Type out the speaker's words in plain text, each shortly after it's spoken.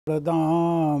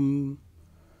Pradam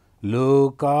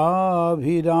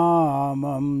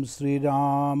Lokabhiramam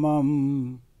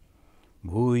Sriramam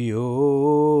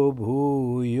Bhuyo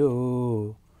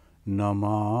Bhuyo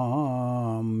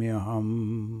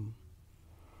Namamyaham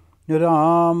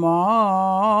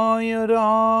Ramaya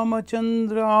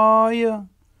Ramachandraya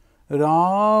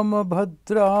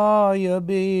Ramabhadraya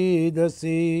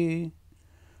Vedase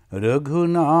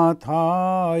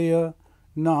Raghunathaya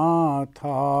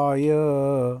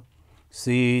Nathaya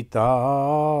Sitaya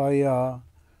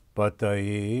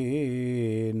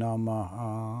Pataye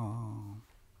Namaha.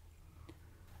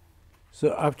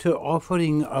 So after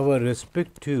offering our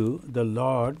respect to the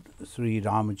Lord Sri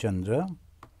Ramachandra,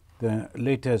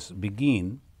 let us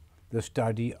begin the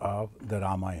study of the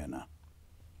Ramayana.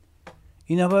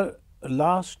 In our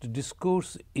last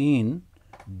discourse in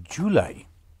July,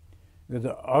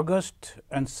 the August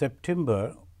and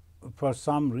September, for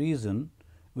some reason,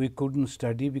 we couldn't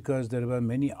study because there were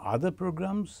many other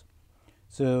programs.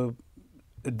 So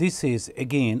this is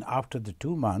again after the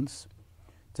 2 months.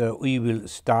 So we will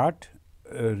start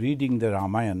reading the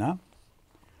Ramayana.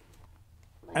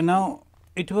 And now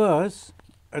it was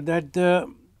that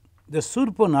the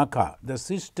Surpanakha, the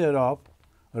sister of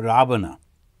Ravana,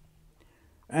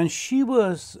 and she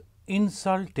was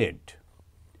insulted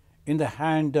in the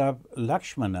hand of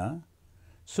Lakshmana.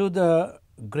 So the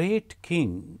great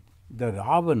king, the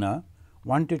Ravana,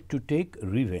 wanted to take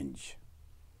revenge.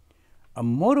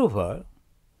 Moreover,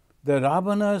 the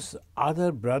Ravana's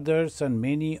other brothers and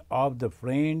many of the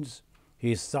friends,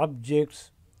 his subjects,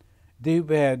 they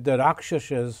were the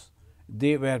Rakshasas,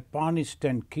 they were punished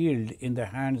and killed in the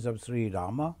hands of Sri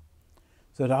Rama.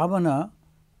 So Ravana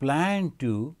planned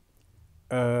to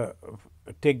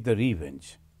take the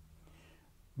revenge.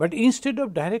 But instead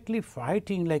of directly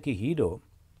fighting like a hero,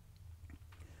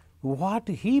 what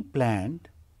he planned,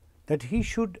 that he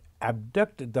should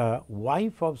abduct the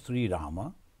wife of Sri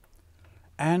Rama,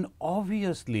 and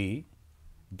obviously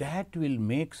that will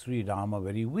make Sri Rama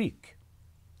very weak.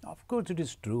 Of course, it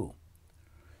is true.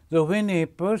 So when a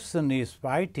person is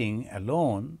fighting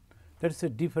alone, that is a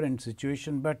different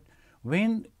situation, but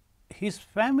when his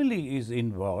family is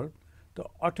involved, so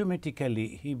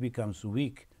automatically he becomes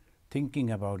weak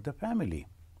thinking about the family.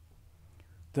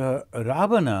 The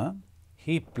Ravana,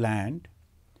 he planned,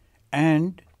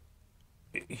 and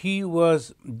he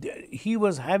was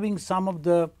having some of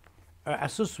the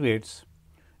associates,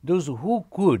 those who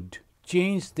could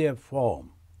change their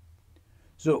form.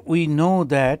 So we know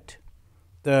that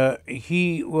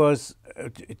he was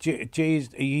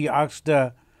chased. He asked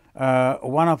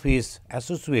one of his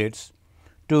associates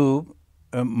to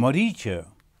Maricha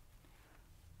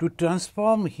to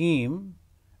transform him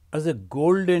as a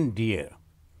golden deer.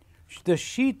 The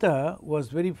Sita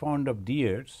was very fond of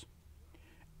deers,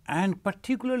 and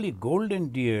particularly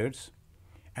golden deers,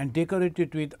 and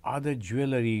decorated with other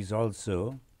jewelries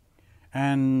also.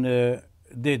 And it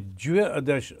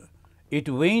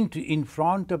went in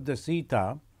front of the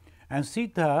Sita, and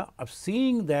Sita, of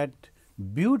seeing that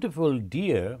beautiful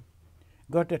deer,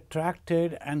 got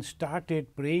attracted and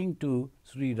started praying to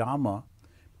Sri Rama,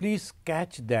 "Please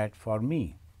catch that for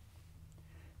me."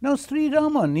 Now Sri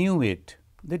Rama knew it,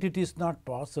 that it is not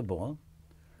possible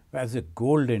as a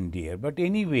golden deer. But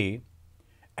anyway,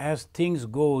 as things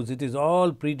goes, it is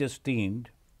all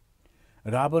predestined.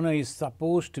 Ravana is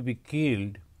supposed to be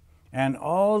killed, and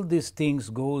all these things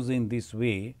goes in this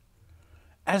way.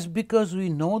 As because we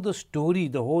know the story,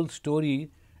 the whole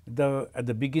story, at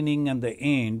the beginning and the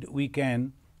end, we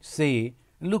can say,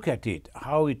 look at it,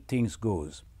 how things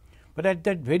goes. But at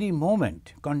that very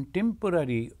moment,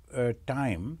 contemporary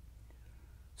time,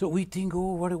 so we think,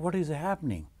 oh, what is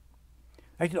happening?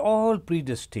 It is all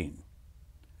predestined.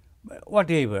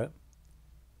 Whatever,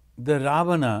 the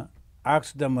Ravana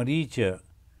asked the Maricha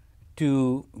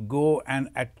to go and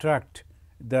attract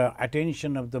the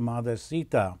attention of the mother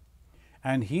Sita,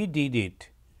 and he did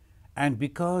it. And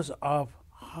because of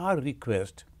her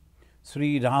request,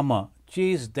 Sri Rama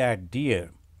chased that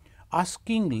deer,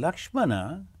 asking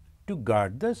Lakshmana to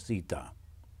guard the Sita.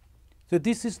 So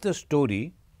this is the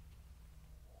story.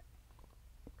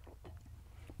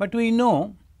 But we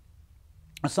know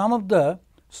some of the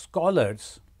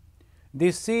scholars,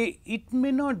 they say it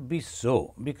may not be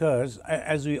so, because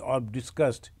as we all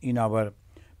discussed in our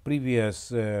previous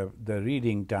the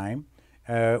reading time,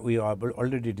 we have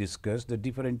already discussed the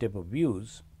different type of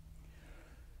views.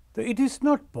 So it is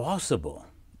not possible.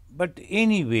 But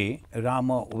anyway,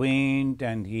 Rama went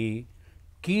and he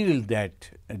killed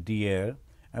that deer,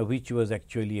 which was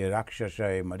actually a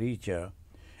Rakshasa, a Maricha,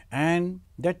 and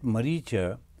that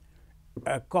Maricha,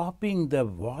 copying the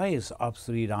voice of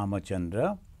Sri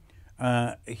Ramachandra,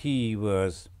 he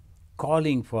was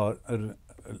calling for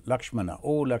Lakshmana,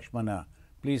 "Oh Lakshmana,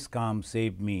 please come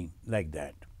save me," like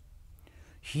that.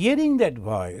 Hearing that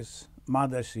voice,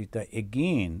 Mother Sita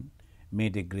again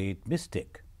made a great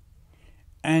mistake.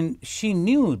 And she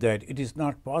knew that it is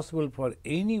not possible for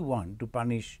anyone to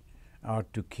punish or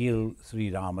to kill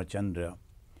Sri Ramachandra.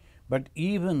 But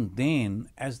even then,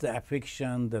 as the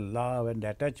affection, the love and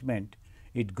attachment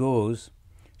it goes,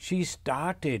 she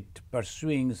started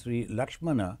pursuing Sri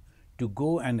Lakshmana to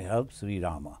go and help Sri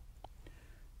Rama.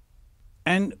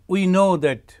 And we know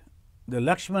that the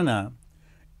Lakshmana,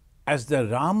 as the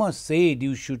Rama said,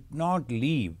 you should not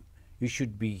leave, you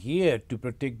should be here to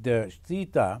protect the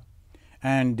Sita,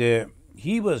 and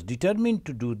he was determined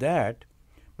to do that.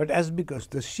 But as because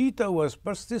the Sita was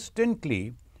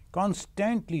persistently,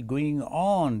 constantly going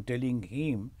on telling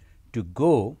him to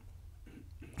go,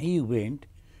 he went.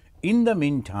 In the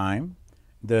meantime,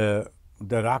 the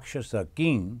Rakshasa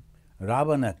king,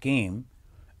 Ravana, came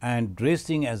and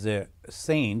dressing as a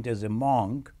saint, as a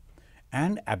monk,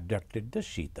 and abducted the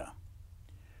Sita.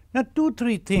 Now,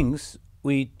 2-3 things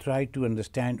we try to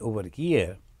understand over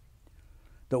here.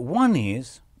 The one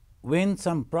is, when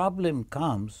some problem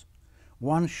comes,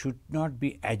 one should not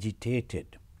be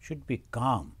agitated, should be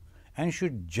calm and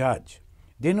should judge.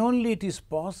 Then only it is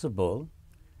possible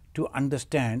to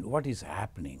understand what is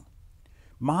happening.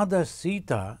 Mother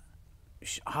Sita,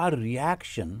 her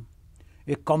reaction,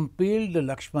 compelled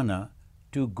Lakshmana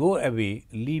to go away,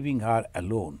 leaving her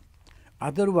alone.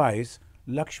 Otherwise,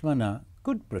 Lakshmana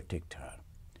could protect her.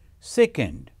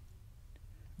 Second,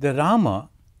 the Rama,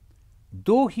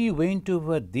 though he went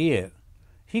over there,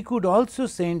 he could also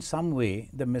send some way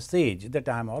the message that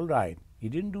I am all right. He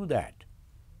didn't do that.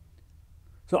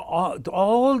 So,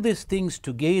 all these things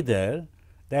together,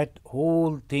 that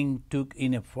whole thing took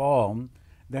in a form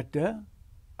that the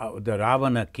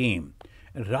Ravana came.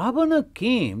 Ravana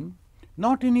came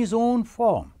not in his own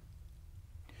form.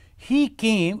 He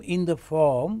came in the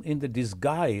form, in the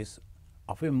disguise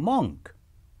of a monk,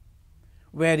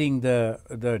 wearing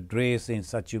the dress in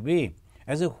such a way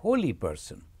as a holy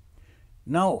person.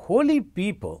 Now, holy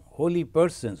people, holy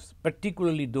persons,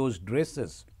 particularly those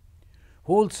dresses,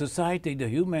 whole society, the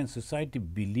human society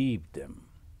believed them.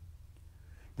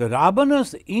 The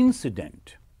Ravana's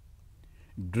incident,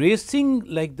 dressing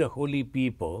like the holy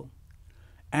people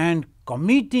and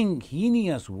committing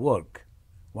heinous work,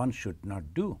 one should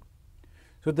not do.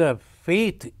 So, the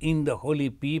faith in the holy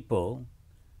people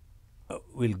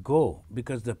will go,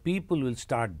 because the people will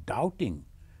start doubting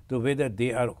whether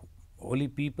they are holy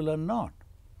people or not.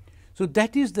 So,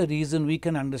 that is the reason we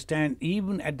can understand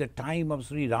even at the time of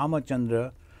Sri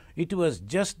Ramachandra, it was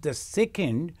just the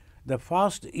second, the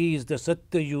first is the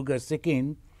Satya Yuga,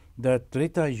 second the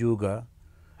Treta Yuga,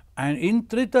 and in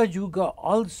Treta Yuga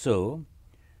also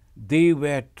they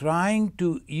were trying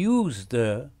to use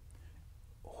the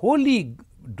holy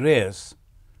dress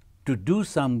to do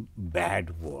some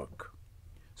bad work.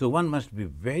 So, one must be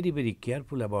very, very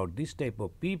careful about this type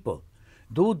of people.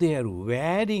 Though they are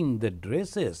wearing the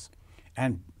dresses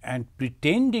and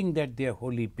pretending that they are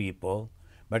holy people,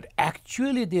 but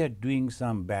actually they are doing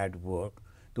some bad work,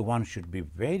 so one should be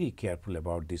very careful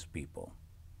about these people.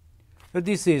 So,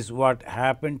 this is what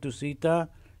happened to Sita.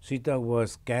 Sita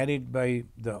was carried by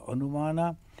the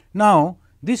Hanumana. Now,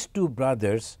 these two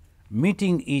brothers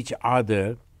meeting each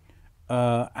other,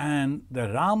 and the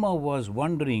Rama was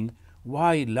wondering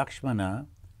why Lakshmana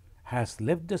has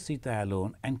left the Sita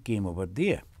alone and came over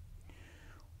there.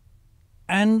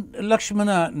 And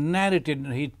Lakshmana narrated,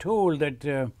 he told that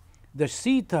the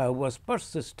Sita was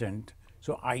persistent,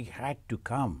 so I had to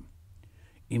come.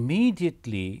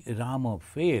 Immediately Rama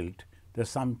felt that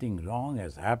something wrong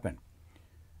has happened.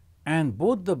 And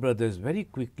both the brothers very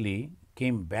quickly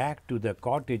came back to the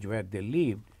cottage where they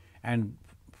lived and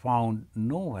found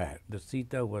nowhere. The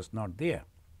Sita was not there.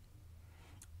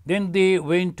 Then they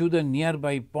went to the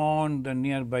nearby pond, the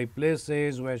nearby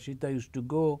places where Sita used to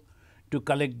go to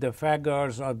collect the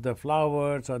faggots or the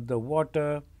flowers or the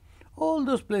water, all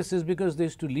those places, because they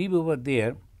used to live over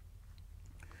there.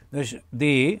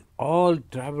 They all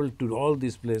traveled to all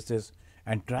these places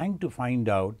and trying to find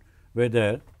out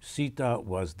whether Sita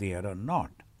was there or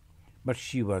not, but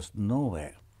she was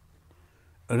nowhere.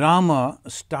 Rama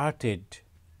started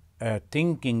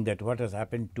thinking that what has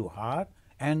happened to her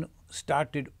and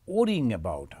started worrying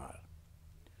about her.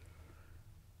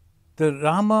 The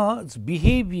Rama's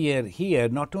behavior here,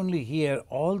 not only here,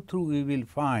 all through we will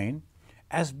find,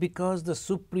 as because the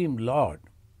Supreme Lord,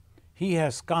 he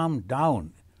has come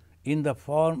down in the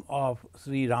form of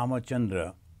Sri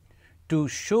Ramachandra to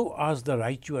show us the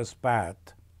righteous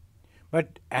path,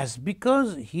 But as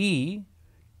because he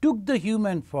took the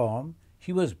human form,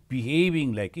 he was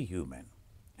behaving like a human.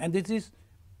 And this is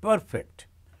perfect.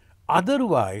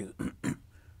 Otherwise,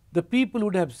 the people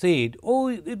would have said,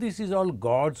 oh, this is all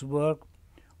God's work.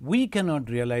 We cannot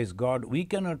realize God. We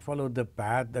cannot follow the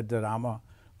path that the Rama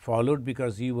followed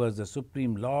because he was the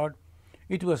Supreme Lord.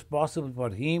 It was possible for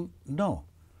him. No.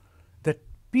 The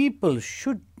people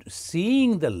should,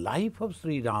 seeing the life of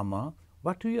Sri Rama,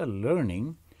 what we are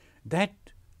learning,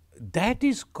 that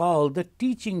is called the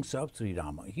teachings of Sri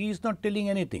Rama. He is not telling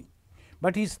anything,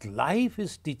 but his life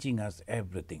is teaching us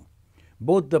everything.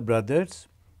 Both the brothers,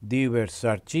 they were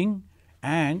searching,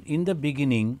 and in the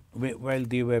beginning, while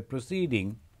they were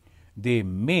proceeding, they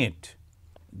met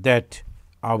that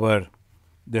the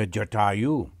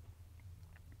Jatayu.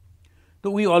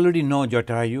 So we already know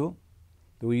Jatayu.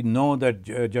 We know that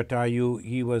Jatayu,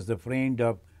 he was the friend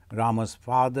of Rama's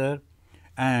father,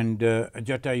 and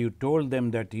Jatayu told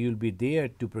them that he will be there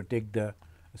to protect the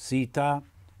Sita,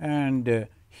 and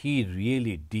he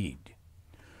really did.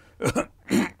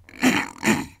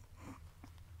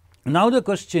 Now the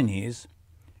question is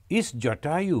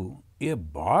Jatayu a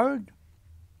bird?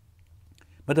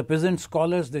 But the present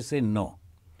scholars, they say no,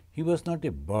 he was not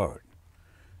a bird.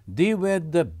 They were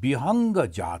the Bihanga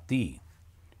Jati.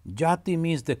 Jati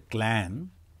means the clan,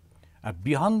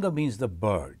 Bihanga means the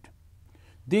bird.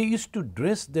 They used to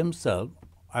dress themselves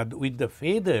with the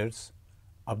feathers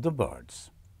of the birds.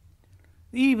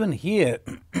 Even here,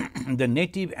 the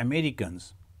Native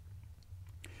Americans,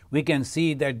 we can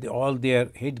see that all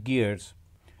their headgears,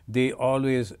 they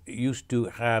always used to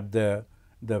have the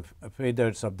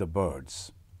feathers of the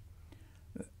birds.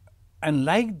 And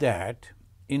like that,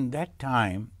 in that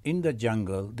time, in the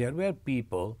jungle, there were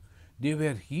people, they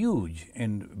were huge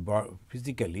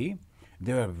physically,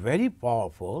 they were very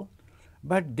powerful,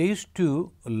 but they used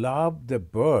to love the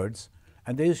birds,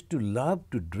 and they used to love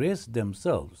to dress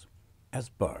themselves as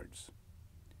birds.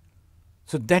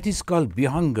 So that is called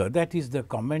Bihanga. That is the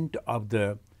comment of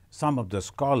some of the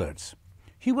scholars.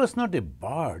 He was not a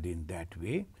bird in that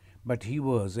way, but he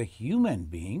was a human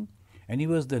being, and he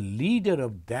was the leader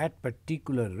of that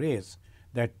particular race,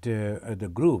 that the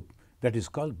group that is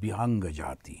called Bihanga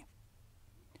Jati.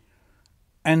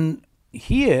 And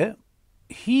here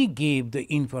he gave the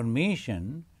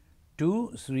information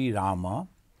to Sri Rama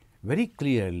very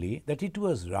clearly that it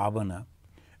was Ravana.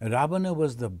 Ravana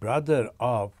was the brother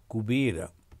of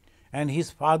Kubera, and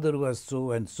his father was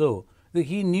so and so.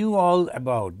 He knew all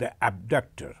about the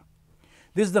abductor.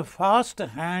 This is the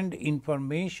first-hand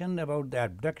information about the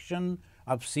abduction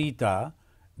of Sita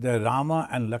the Rama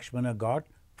and Lakshmana got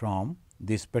from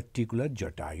this particular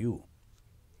Jatayu.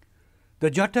 The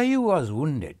Jatayu was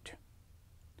wounded.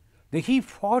 He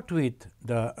fought with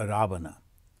the Ravana,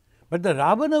 but the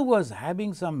Ravana was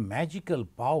having some magical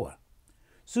power.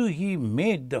 So he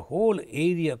made the whole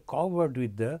area covered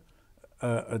with the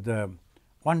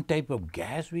one type of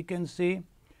gas, we can say,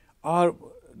 or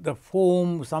the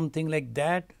foam, something like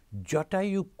that.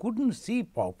 Jatayu couldn't see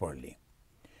properly.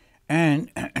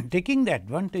 And taking the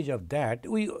advantage of that,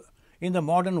 in the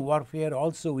modern warfare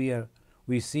also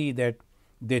we see that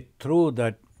they throw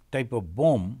that type of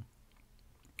bomb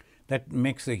that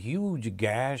makes a huge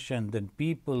gash, and then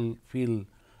people feel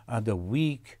the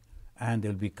weak, and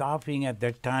they'll be coughing. At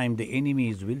that time, the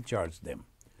enemies will charge them.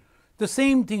 The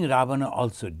same thing Ravana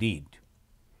also did,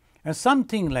 and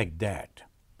something like that.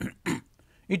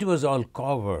 It was all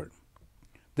covered.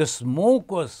 The smoke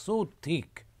was so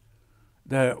thick.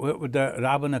 The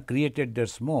Ravana created the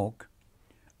smoke.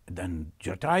 Then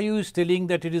Jatayu is telling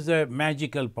that it is a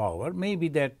magical power. Maybe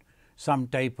that some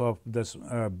type of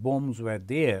bombs were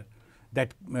there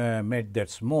that made that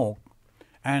smoke,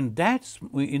 and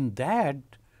in that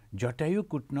Jatayu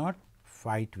could not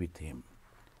fight with him.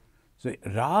 So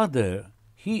rather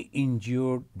he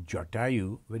injured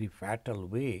Jatayu very fatal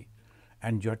way,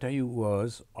 and Jatayu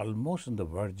was almost on the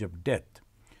verge of death.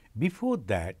 Before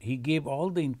that, he gave all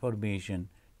the information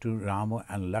to Rama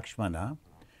and Lakshmana,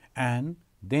 and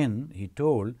then he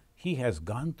told, he has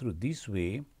gone through this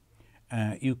way,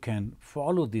 you can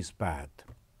follow this path.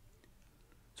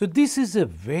 So this is a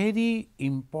very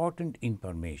important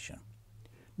information.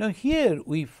 Now here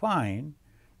we find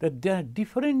that there are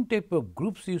different type of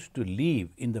groups used to live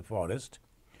in the forest,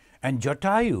 and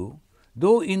Jatayu,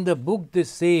 though in the book they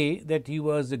say that he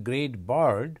was a great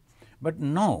bird, but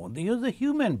no, he was a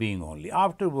human being only.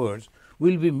 Afterwards,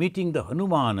 we will be meeting the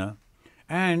Hanumana,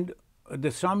 and the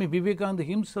Swami Vivekananda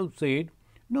himself said,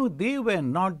 no, they were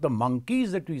not the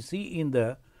monkeys that we see in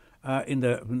the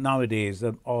nowadays,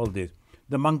 all this.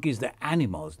 The monkeys, the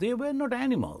animals, they were not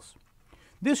animals.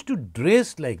 They used to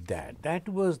dress like that. That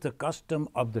was the custom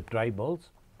of the tribals.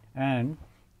 And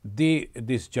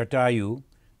this Jatayu,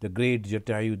 the great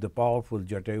Jatayu, the powerful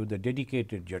Jatayu, the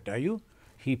dedicated Jatayu,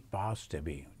 he passed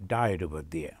away, died over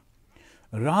there.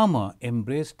 Rama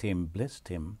embraced him, blessed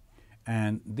him,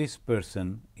 and this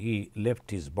person, he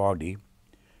left his body.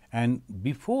 And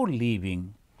before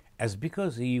leaving, as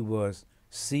because he was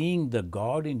seeing the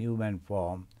God in human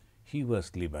form, he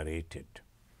was liberated.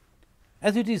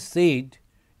 As it is said,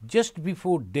 just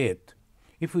before death,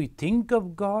 if we think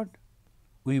of God,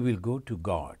 we will go to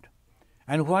God.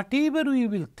 And whatever we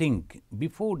will think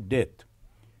before death,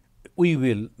 we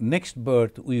will, next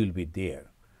birth, we will be there.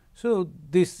 So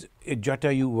this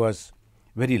Jatayu was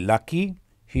very lucky,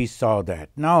 he saw that.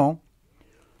 Now,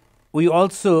 we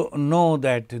also know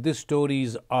that these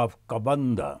stories of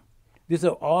Kabandha, these are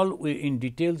all in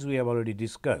details we have already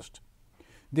discussed.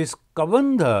 This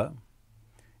Kabandha,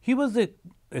 he was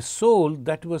a soul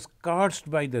that was cursed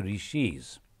by the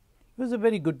rishis. He was a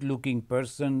very good looking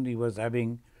person, he was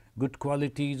having good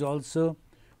qualities also,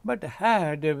 but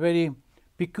had a very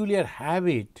peculiar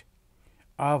habit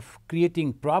of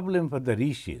creating problem for the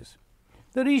rishis.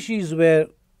 The rishis were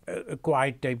a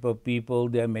quiet type of people,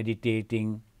 they are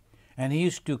meditating, and he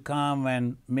used to come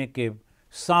and make a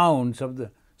sounds of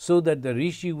the, so that the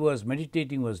rishi who was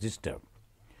meditating was disturbed.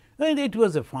 And it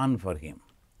was a fun for him.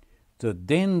 So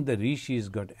then the rishis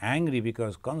got angry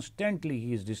because constantly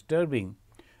he is disturbing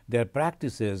their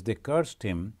practices. They cursed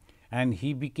him, and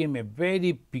he became a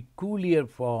very peculiar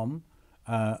form,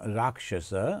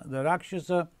 Rakshasa. The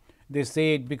Rakshasa, they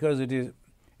say it because it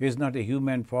is not a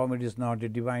human form, it is not a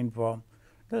divine form,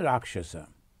 the Rakshasa.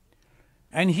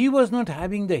 And he was not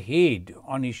having the head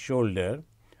on his shoulder,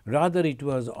 rather it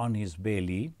was on his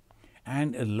belly,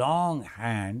 and a long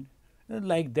hand,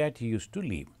 like that he used to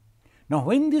live. Now,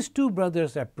 when these two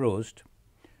brothers approached,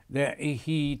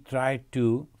 he tried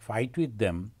to fight with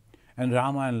them, and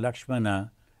Rama and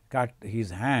Lakshmana cut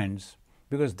his hands,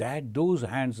 because those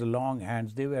hands, the long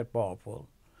hands, they were powerful.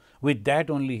 With that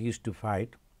only he used to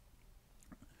fight.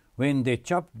 When they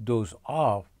chopped those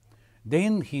off,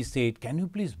 then he said, "Can you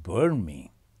please burn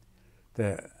me?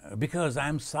 Because I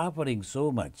am suffering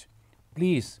so much.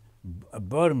 Please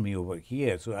burn me over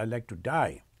here, so I like to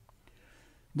die."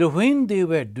 When they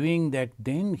were doing that,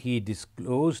 then he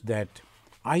disclosed that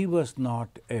I was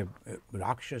not a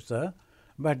Rakshasa,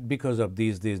 but because of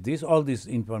this, all this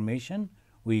information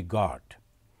we got.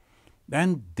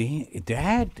 And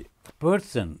that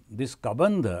person, this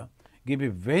Kabandha, gave a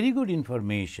very good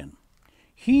information.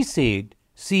 He said,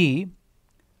 see,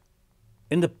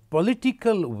 in the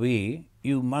political way,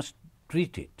 you must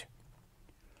treat it.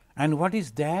 And what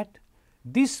is that?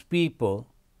 These people,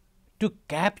 to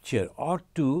capture or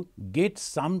to get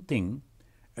something,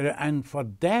 and for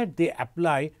that they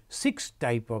apply 6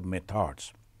 type of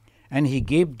methods. And he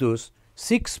gave those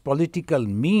 6 political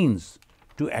means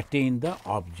to attain the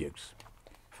objects.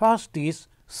 First is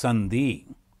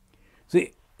Sandhi. So,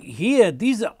 here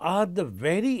these are the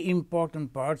very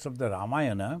important parts of the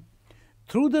Ramayana.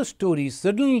 Through the story,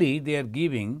 suddenly they are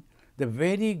giving the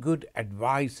very good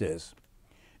advices.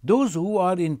 Those who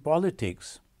are in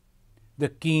politics, the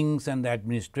kings and the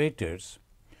administrators,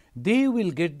 they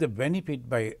will get the benefit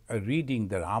by reading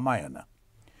the Ramayana.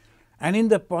 And in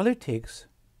the politics,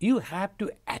 you have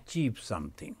to achieve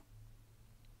something.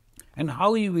 And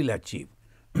how you will achieve?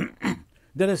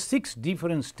 There are 6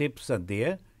 different steps are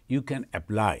there you can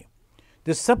apply.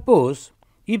 Suppose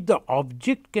if the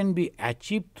object can be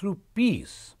achieved through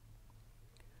peace,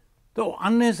 so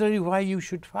unnecessary why you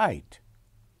should fight,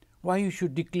 why you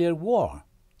should declare war.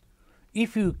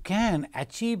 If you can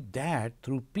achieve that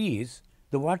through peace,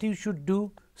 then what you should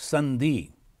do?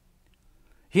 Sandhi.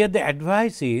 Here the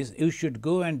advice is you should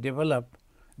go and develop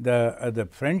the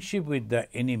friendship with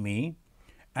the enemy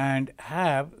and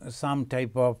have some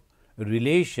type of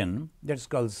relation, that's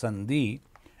called Sandhi,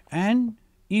 and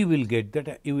you will get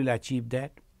that, you will achieve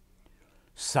that.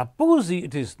 Suppose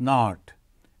it is not,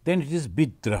 then it is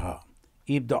Vidraha.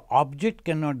 If the object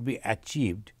cannot be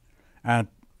achieved,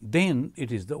 then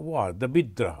it is the war, the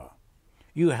Vidraha.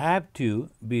 You have to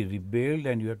be rebelled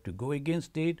and you have to go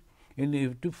against it, and you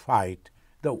have to fight,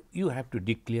 you have to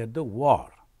declare the war.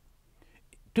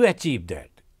 To achieve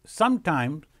that,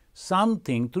 sometimes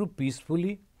something through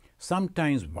peacefully,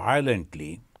 sometimes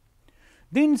violently.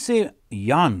 Then say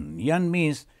Yan. Yan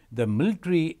means the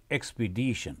military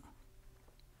expedition.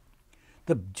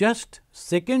 The just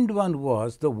second one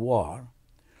was the war.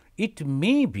 It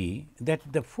may be that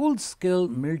the full-scale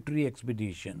military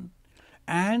expedition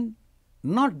and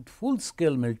not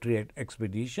full-scale military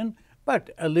expedition, but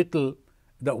a little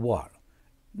the war.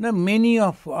 Now, many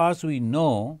of us we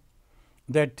know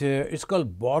that it's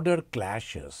called border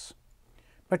clashes,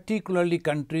 particularly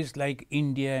countries like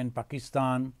India and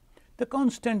Pakistan.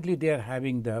 They are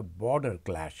having the border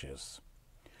clashes.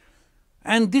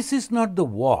 And this is not the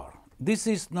war. This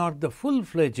is not the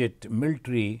full-fledged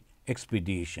military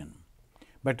expedition.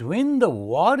 But when the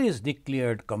war is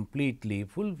declared completely,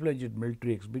 full-fledged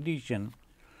military expedition,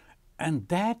 and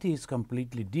that is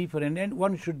completely different, and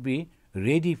one should be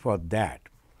ready for that.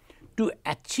 To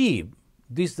achieve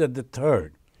this is the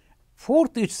third.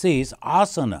 Fourth, it says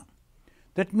asana.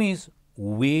 That means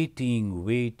waiting,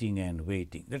 waiting and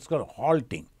waiting. That's called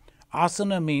halting.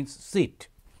 Asana means sit.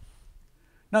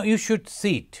 Now you should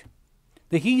sit.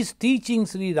 He is teaching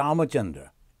Sri Ramachandra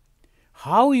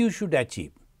how you should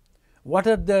achieve. What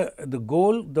are the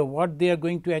goal, what they are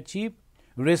going to achieve?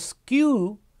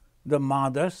 Rescue the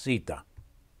mother Sita.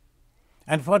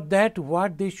 And for that,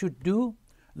 what they should do?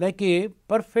 Like a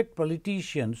perfect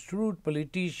politician, shrewd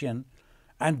politician,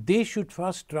 and they should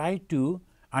first try to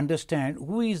understand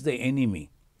who is the enemy.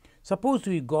 Suppose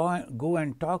we go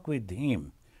and talk with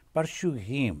him, pursue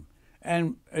him,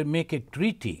 and make a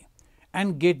treaty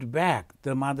and get back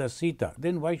the mother Sita,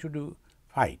 then why should you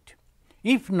fight?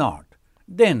 If not,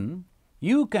 then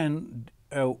you can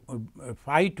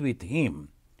fight with him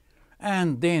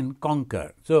and then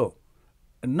conquer. So,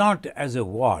 not as a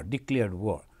war, declared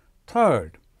war.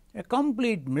 Third, a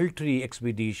complete military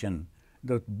expedition.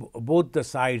 Both the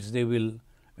sides, they will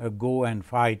go and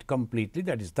fight completely.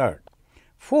 That is third.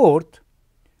 Fourth,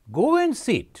 go and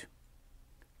sit.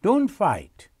 Don't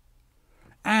fight.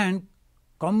 And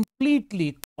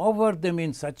completely cover them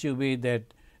in such a way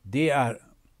that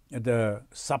the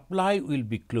supply will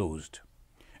be closed.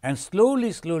 And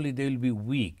slowly, slowly they will be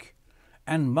weak.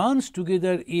 And months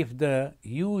together, if the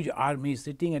huge army is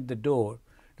sitting at the door,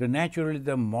 then naturally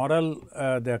the moral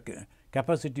the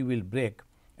capacity will break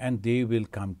and they will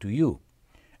come to you.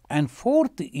 And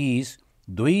fourth is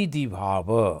Dvaidi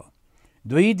Bhava.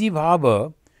 Dvaidi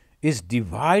Bhava is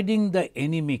dividing the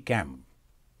enemy camp.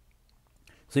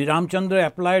 Sri Ramachandra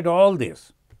applied all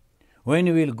this. When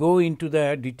we will go into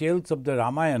the details of the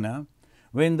Ramayana,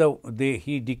 when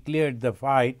he declared the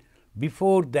fight,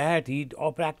 before that he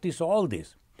practiced all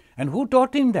this. And who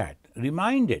taught him that?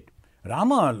 Reminded.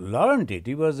 Rama learned it.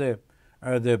 He was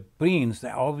the prince,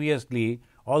 obviously,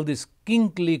 all these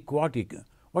kingly qualities.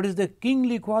 What is the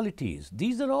kingly qualities?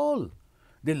 These are all.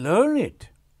 They learn it.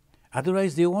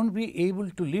 Otherwise, they won't be able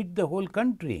to lead the whole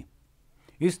country.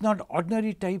 It's not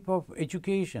ordinary type of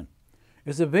education.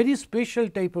 It's a very special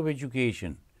type of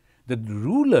education. The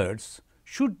rulers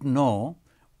should know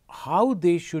how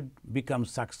they should become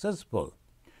successful.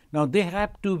 Now, they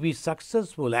have to be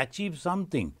successful, achieve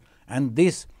something. And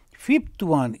this fifth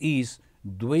one is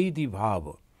Dvaidi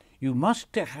Bhava. You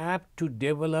must have to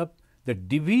develop the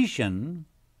division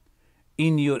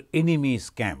in your enemy's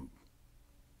camp.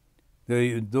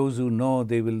 Those who know,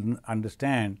 they will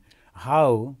understand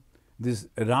how this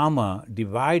Rama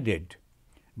divided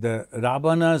the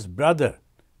Ravana's brother,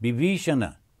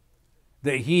 Vibhishana.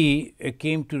 He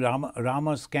came to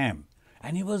Rama's camp,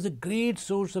 and he was a great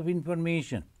source of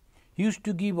information. He used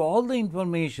to give all the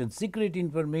information, secret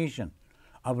information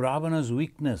of Ravana's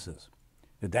weaknesses.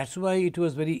 That's why it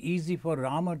was very easy for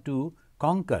Rama to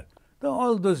conquer.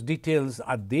 All those details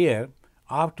are there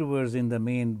afterwards in the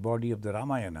main body of the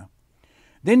Ramayana.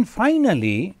 Then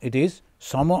finally, it is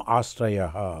Sama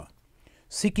Astrayaha,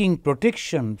 seeking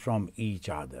protection from each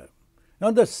other.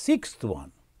 Now, the sixth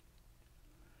one.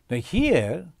 Now,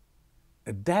 here,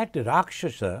 that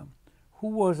Rakshasa,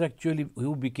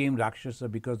 who became Rakshasa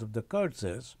because of the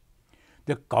curses,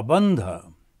 the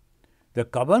Kabandha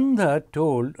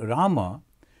told Rama,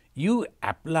 you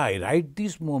apply, right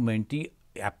this moment, he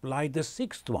applied the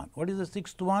sixth one. What is the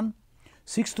sixth one?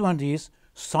 Sixth one is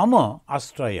Sama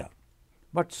Astraya.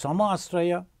 But Sama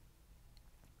Astraya,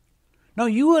 now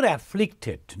you are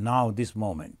afflicted now this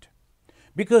moment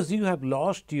because you have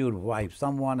lost your wife,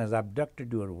 someone has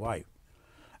abducted your wife,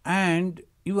 and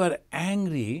you are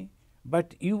angry,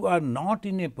 but you are not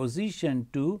in a position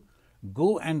to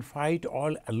go and fight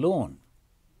all alone.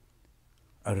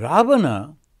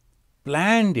 Ravana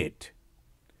planned it.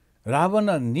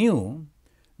 Ravana knew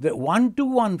that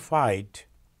one-to-one fight,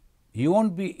 he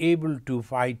won't be able to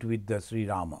fight with the Sri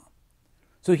Rama.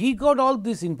 So he got all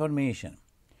this information.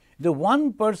 The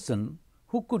one person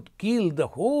who could kill the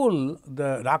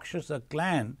Rakshasa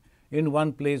clan in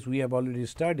one place we have already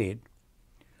studied.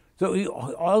 So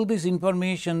all this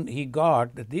information he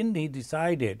got, then he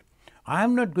decided, I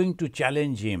am not going to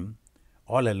challenge him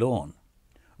all alone.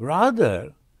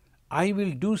 Rather, I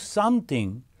will do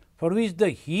something for which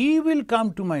he will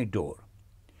come to my door.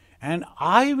 and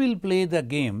I will play the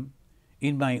game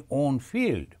in my own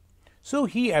field. So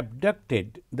he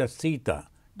abducted the Sita.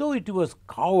 Though it was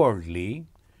cowardly,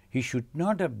 he should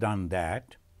not have done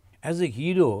that. As a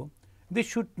hero, they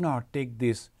should not take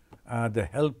this the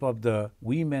help of the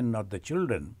women or the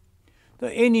children. So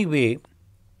anyway,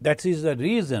 that is the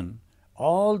reason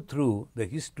all through the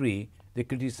history they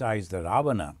criticize the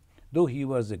Ravana, though he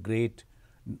was a great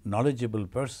knowledgeable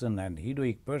person and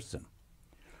heroic person.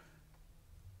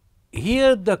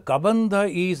 Here the Kabandha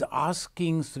is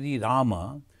asking Sri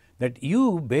Rama that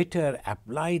you better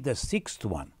apply the sixth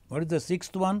one. What is the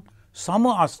sixth one?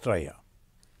 Sama Astraya.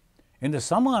 In the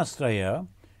Sama Astraya,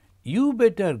 you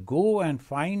better go and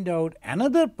find out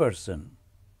another person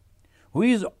who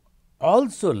is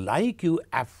also like you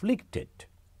afflicted.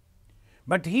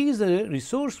 But he is a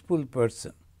resourceful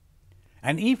person.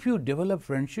 And if you develop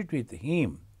friendship with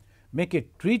him, make a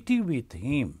treaty with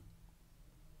him,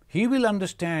 he will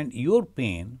understand your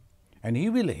pain and he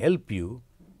will help you,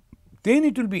 then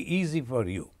it will be easy for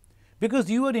you. Because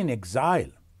you are in exile.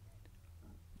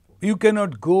 You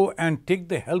cannot go and take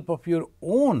the help of your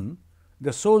own,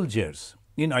 the soldiers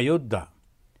in Ayodhya.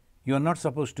 You are not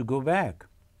supposed to go back.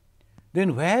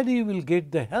 Then where you will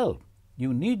get the help?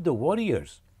 You need the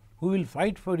warriors who will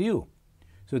fight for you.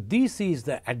 So this is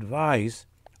the advice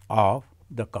of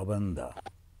the Kabandha.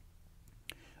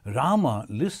 Rama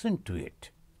listened to it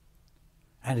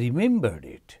and remembered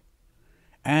it.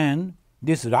 And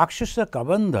this Rakshasa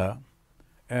Kabandha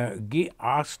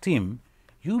asked him,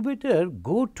 you better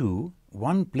go to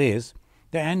one place,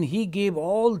 and he gave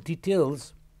all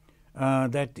details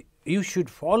that you should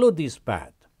follow this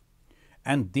path.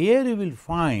 And there you will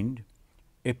find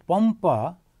a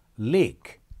Pampa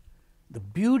lake, the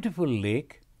beautiful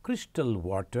lake, crystal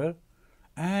water,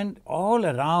 and all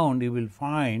around you will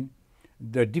find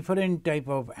the different type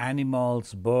of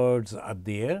animals, birds are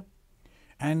there,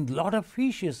 and lot of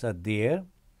fishes are there.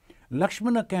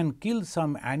 Lakshmana can kill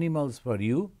some animals for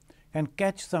you, can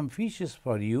catch some fishes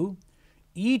for you,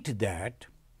 eat that,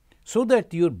 so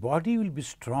that your body will be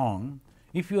strong.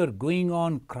 If you are going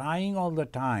on crying all the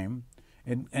time,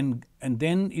 and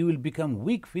then you will become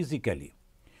weak physically.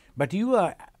 But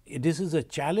this is a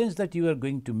challenge that you are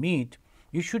going to meet.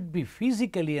 You should be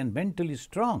physically and mentally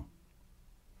strong.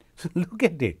 So look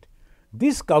at it.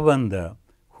 This Kabandha,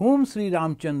 whom Sri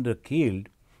Ramchandra killed,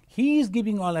 he is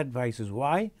giving all advices.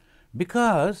 Why?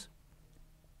 Because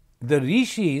the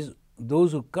rishis,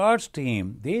 those who cursed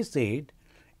him, they said,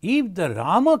 if the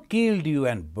Rama killed you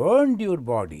and burned your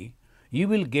body, you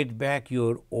will get back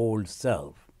your old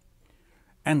self.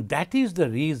 And that is the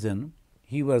reason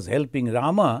he was helping.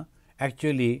 Rama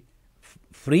actually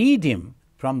freed him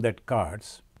from that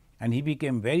curse, and he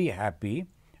became very happy,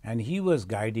 and he was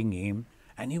guiding him,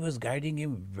 and he was guiding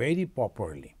him very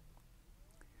properly.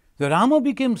 The Rama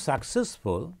became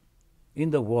successful in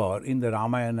the war. In the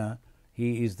Ramayana,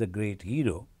 he is the great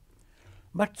hero.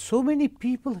 But so many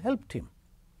people helped him.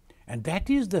 And that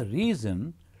is the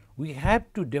reason we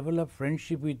have to develop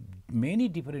friendship with many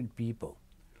different people.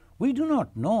 We do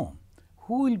not know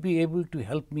who will be able to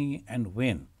help me and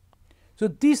when. So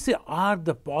these are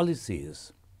the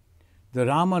policies. The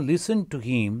Rama listened to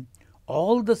him,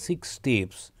 all the 6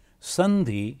 steps,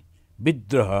 Sandhi,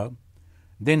 Vidraha,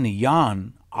 then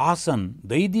Yan, Asan,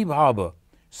 Daidi Bhava,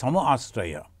 Sama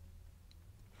Astraya.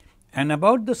 And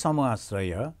about the Sama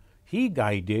Astraya, he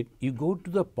guided, you go to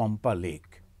the Pampa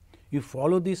lake. You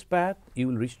follow this path, you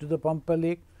will reach to the Pampa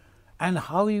lake. And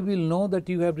how you will know that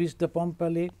you have reached the Pampa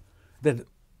lake? That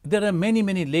there are many,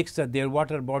 many lakes are there,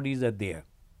 water bodies are there.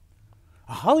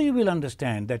 How you will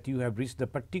understand that you have reached the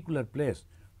particular place,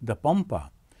 the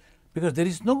Pampa? Because there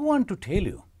is no one to tell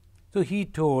you. So he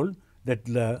told that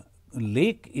the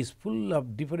lake is full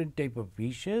of different type of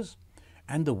fishes,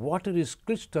 and the water is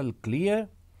crystal clear,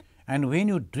 and when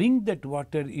you drink that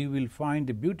water, you will find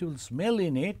a beautiful smell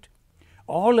in it.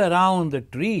 All around the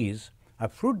trees are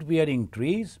fruit-bearing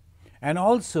trees, and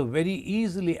also very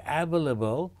easily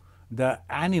available the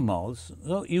animals.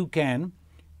 So you can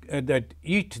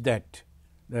eat that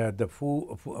the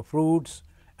fruits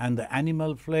and the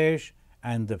animal flesh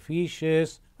and the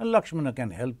fishes, and Lakshmana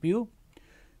can help you.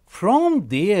 From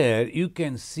there, you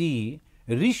can see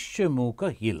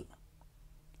Rishyamukha hill.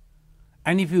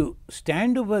 And if you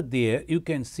stand over there, you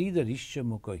can see the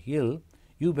Rishyamukha hill.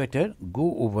 You better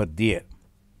go over there.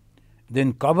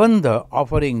 Then Kabandha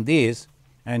offering this,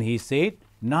 and he said,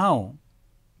 now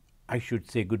I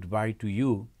should say goodbye to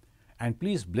you, and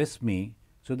please bless me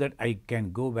so that I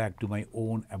can go back to my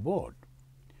own abode.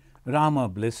 Rama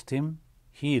blessed him.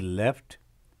 He left,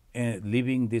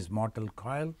 leaving this mortal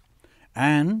coil,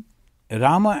 and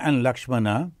Rama and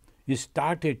Lakshmana he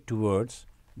started towards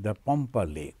the Pampa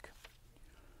lake.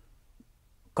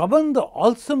 Kabanda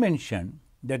also mentioned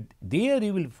that there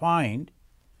you will find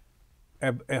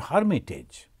a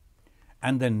hermitage,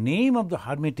 and the name of the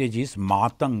hermitage is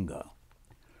Matanga.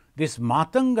 This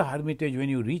Matanga hermitage, when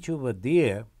you reach over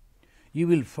there, you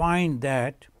will find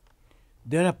that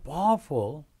there are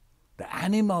powerful, the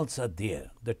animals are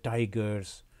there, the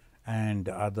tigers and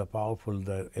other powerful,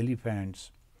 the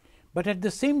elephants. But at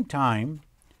the same time,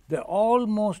 the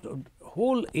almost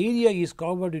whole area is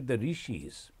covered with the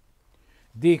rishis.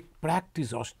 They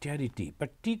practice austerity,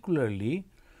 particularly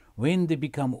when they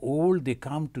become old, they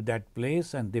come to that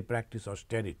place and they practice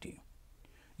austerity.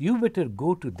 You better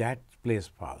go to that place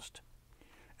first.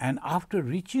 And after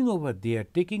reaching over there,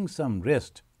 taking some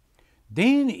rest,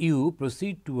 then you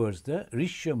proceed towards the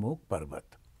Rishyamukh Parvat.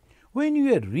 When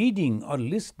you are reading or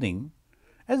listening,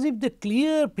 as if the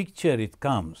clear picture it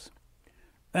comes,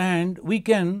 and we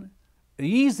can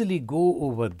easily go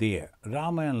over there.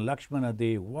 Rama and Lakshmana,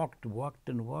 they walked,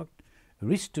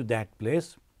 reached to that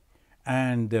place,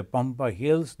 and the Pampa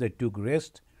hills, they took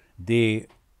rest. They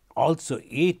also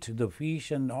ate the fish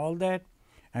and all that,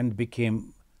 and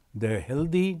became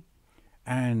healthy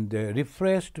and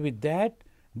refreshed with that.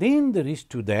 Then they reached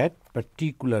to that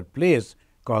particular place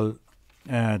called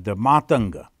the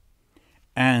Matanga.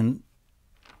 And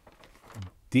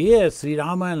there Sri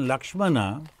Rama and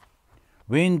Lakshmana,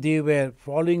 when they were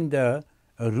following the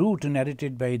route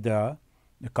narrated by the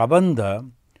Kabanda,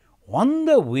 on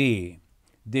the way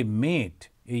they met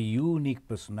a unique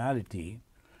personality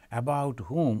about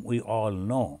whom we all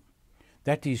know.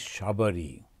 That is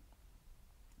Shabari.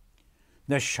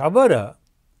 The Shabara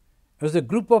was a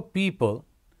group of people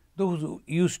those who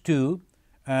used to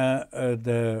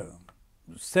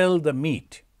sell the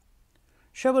meat.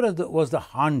 Shabara was the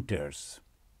hunters,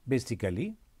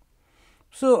 basically.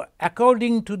 So,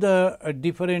 according to the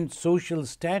different social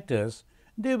status,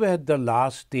 they were the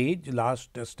last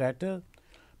status.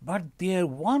 But there,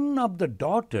 one of the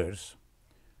daughters,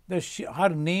 her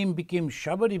name became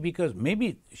Shabari because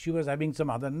maybe she was having some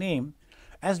other name,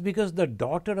 as because the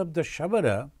daughter of the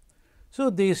Shabara, so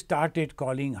they started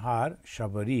calling her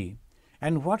Shabari.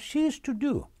 And what she used to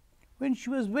do, when she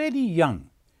was very young,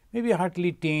 maybe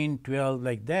hardly 10, 12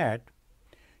 like that,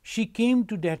 she came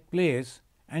to that place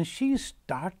and she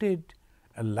started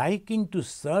liking to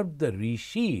serve the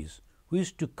rishis who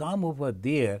used to come over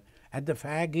there at the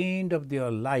fag end of their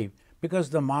life, because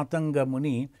the Matanga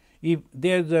Muni, if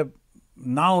there's a,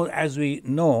 now as we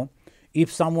know,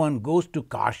 if someone goes to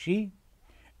Kashi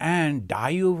and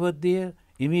die over there,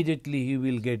 immediately he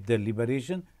will get the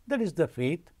liberation. That is the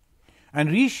faith. And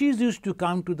rishis used to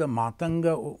come to the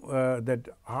Matanga,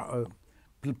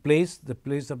 place, the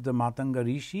place of the Matanga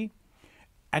Rishi.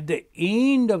 At the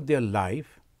end of their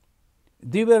life,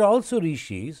 they were also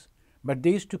rishis, but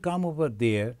they used to come over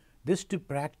there just to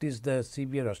practice the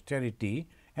severe austerity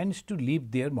and to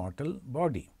leave their mortal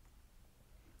body.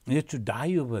 They used to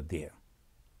die over there.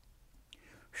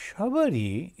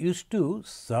 Shabari used to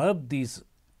serve these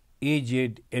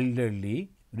aged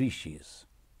elderly rishis,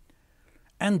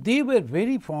 and they were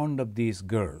very fond of this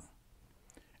girl,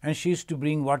 and she used to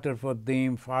bring water for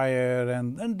them, fire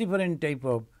and different type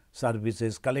of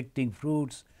services, collecting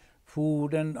fruits,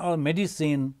 food and all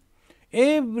medicine,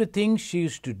 everything she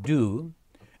used to do,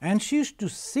 and she used to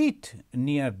sit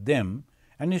near them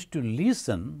and used to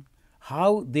listen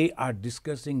how they are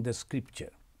discussing the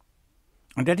scripture.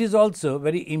 And that is also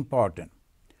very important.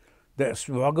 The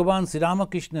Bhagavan Sri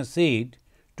Ramakrishna said,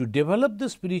 to develop the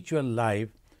spiritual life,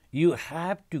 you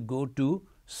have to go to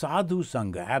sadhu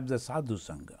sangha, have the sadhu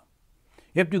sangha.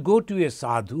 You have to go to a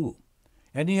sadhu,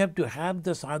 and you have to have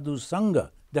the sadhu sangha,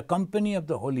 the company of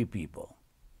the holy people.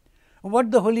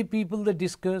 What the holy people they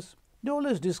discuss? They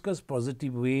always discuss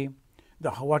positive way,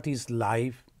 what is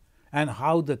life and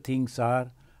how the things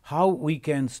are, how we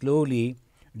can slowly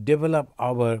develop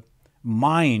our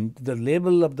mind, the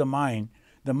level of the mind.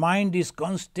 The mind is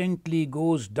constantly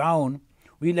goes down.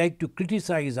 We like to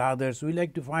criticize others. We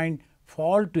like to find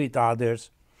fault with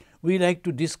others. We like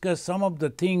to discuss some of the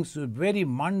things, very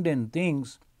mundane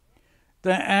things.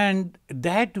 And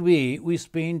that way we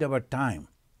spend our time.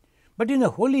 But in a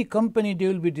holy company, they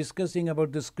will be discussing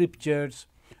about the scriptures,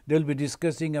 they will be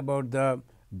discussing about the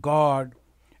God,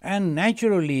 and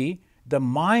naturally the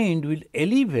mind will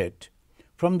elevate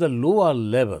from the lower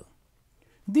level.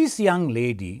 This young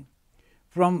lady,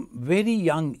 from very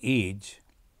young age,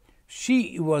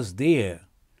 she was there,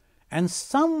 and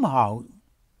somehow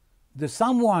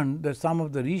some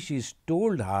of the rishis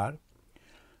told her,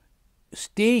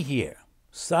 stay here,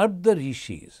 serve the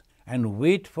rishis and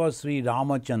wait for Sri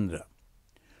Ramachandra.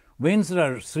 When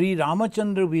Sri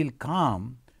Ramachandra will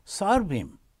come, serve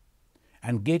him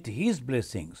and get his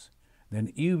blessings,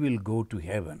 then you will go to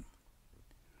heaven.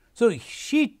 So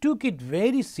she took it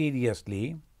very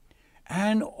seriously,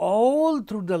 and all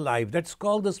through the life, that's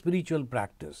called the spiritual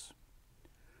practice.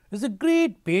 There's a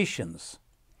great patience.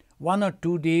 1 or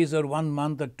 2 days or 1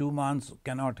 month or 2 months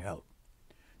cannot help.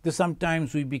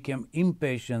 Sometimes we become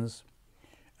impatient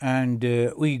and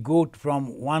we go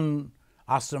from one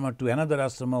asrama to another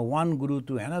asrama, one guru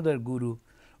to another guru.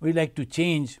 We like to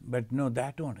change, but no,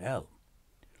 that won't help.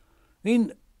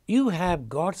 When you have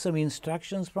got some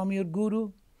instructions from your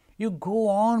guru, you go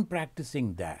on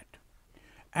practicing that.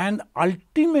 And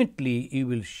ultimately, you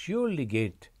will surely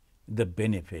get the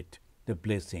benefit, the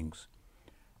blessings.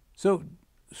 So,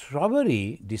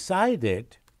 Shravari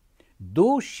decided,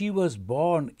 though she was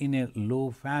born in a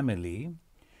low family,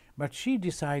 but she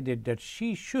decided that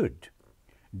she should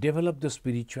develop the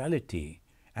spirituality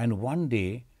and one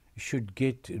day should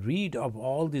get rid of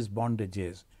all these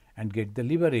bondages and get the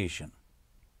liberation.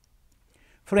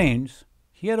 Friends,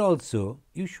 here also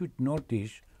we should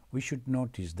notice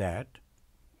that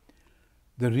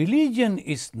the religion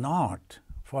is not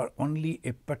for only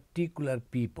a particular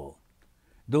people.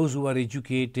 Those who are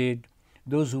educated,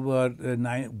 those who are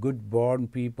good born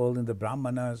people in the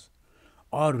Brahmanas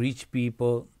or rich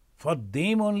people, for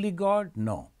them only God?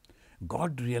 No.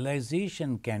 God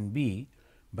realization can be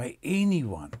by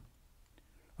anyone.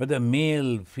 Whether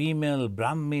male, female,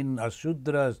 Brahmin or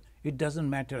Shudras, it doesn't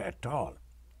matter at all.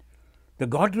 The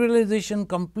God realization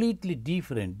completely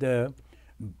different. The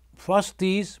first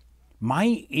is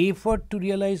my effort to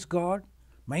realize God,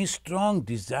 my strong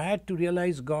desire to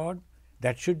realize God,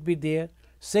 that should be there.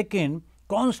 Second,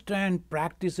 constant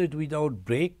practice it without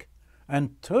break.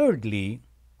 And thirdly,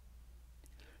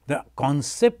 the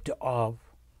concept of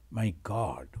my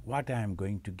God, what I am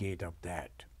going to get of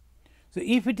that. So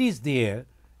if it is there,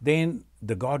 then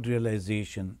the God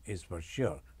realization is for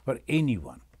sure, for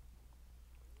anyone.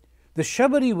 The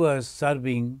Shabari was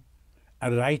serving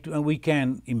a right, we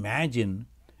can imagine,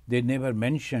 they never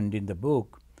mentioned in the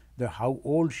book how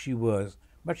old she was,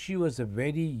 but she was a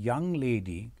very young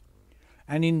lady,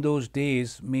 and in those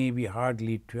days, maybe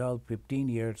hardly 12, 15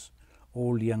 years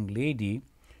old young lady,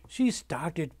 she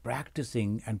started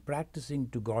practicing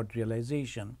to God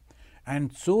realization,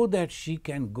 and so that she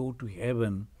can go to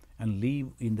heaven and live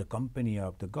in the company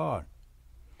of the God.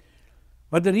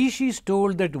 But the rishis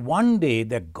told that one day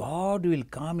the God will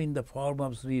come in the form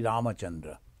of Sri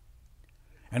Ramachandra.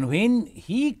 And when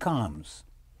he comes,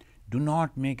 do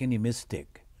not make any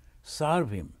mistake.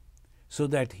 Serve him so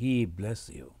that he bless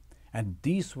you. And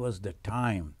this was the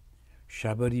time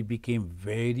Shabari became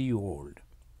very old.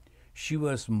 She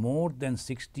was more than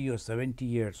 60 or 70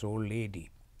 years old lady.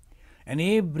 And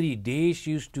every day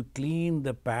she used to clean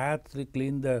the path,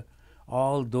 clean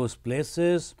all those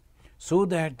places, so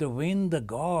that when the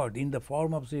God in the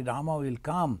form of Sri Rama will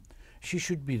come, she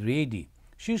should be ready.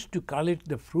 She used to collect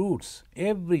the fruits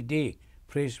every day,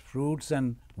 fresh fruits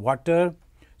and water,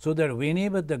 so that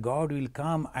whenever the God will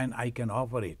come and I can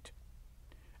offer it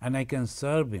and I can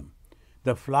serve him.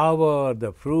 The flower,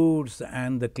 the fruits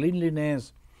and the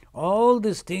cleanliness, all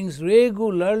these things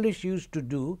regularly she used to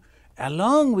do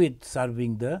along with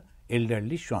serving the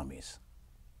elderly Swamis.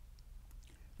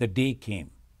 The day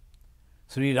came.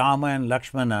 Sri Rama and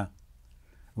Lakshmana,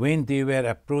 when they were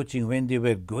approaching, when they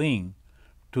were going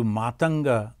to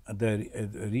Matanga, the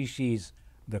rishis,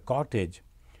 the cottage,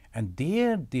 and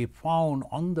there they found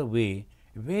on the way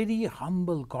a very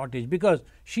humble cottage, because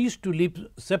she used to live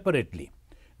separately,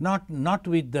 not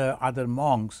with the other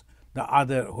monks, the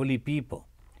other holy people.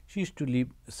 She used to live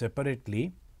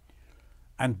separately,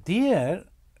 and there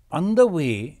on the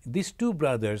way these two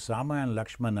brothers, Rama and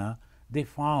Lakshmana, they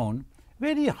found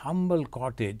very humble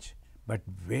cottage, but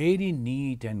very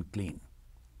neat and clean.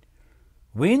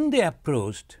 When they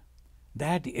approached,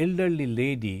 that elderly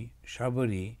lady,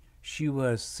 Shabari, she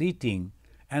was sitting,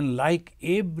 and like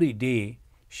every day,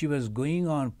 she was going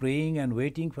on praying and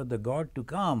waiting for the God to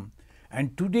come.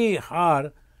 And today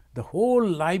her, the whole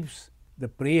life's the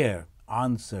prayer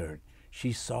answered.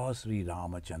 She saw Sri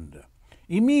Ramachandra.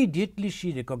 Immediately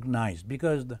she recognized,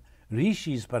 because the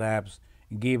rishis perhaps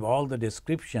gave all the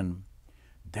description,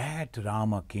 that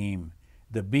Rama came,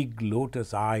 the big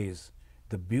lotus eyes,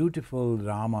 the beautiful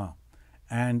Rama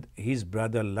and his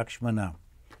brother Lakshmana.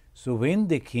 So when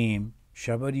they came,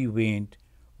 Shabari went,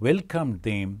 welcomed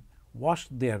them,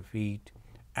 washed their feet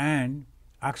and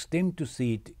asked them to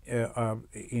sit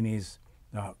in his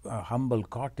humble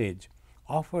cottage,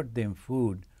 offered them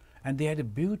food, and they had a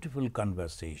beautiful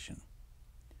conversation.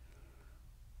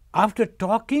 After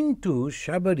talking to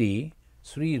Shabari,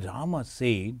 Sri Rama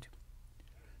said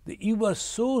that you are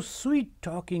so sweet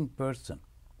talking person.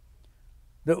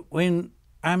 When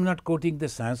I am not quoting the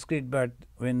Sanskrit, but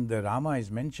when the Rama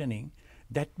is mentioning,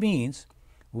 that means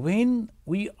when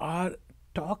we are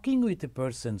talking with a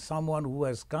person, someone who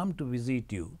has come to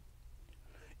visit you,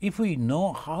 if we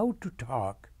know how to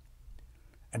talk,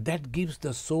 and that gives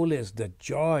the solace, the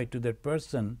joy to that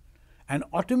person, and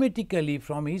automatically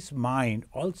from his mind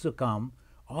also come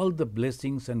all the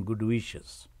blessings and good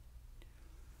wishes.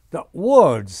 The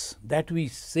words that we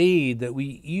say, that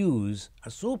we use,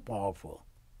 are so powerful.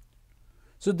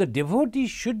 So the devotee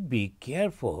should be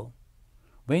careful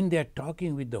when they are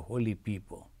talking with the holy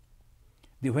people,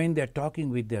 when they are talking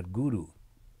with their guru.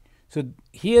 So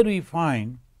here we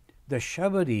find the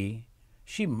Shabari,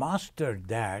 she mastered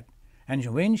that, and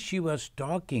when she was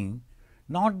talking,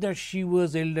 not that she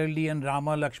was elderly and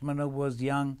Rama Lakshmana was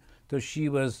young, so she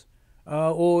was,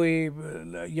 oh,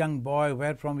 a young boy,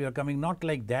 where from you are coming, not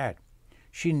like that.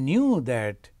 She knew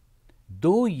that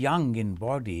though young in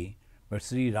body, but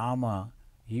Sri Rama,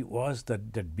 he was that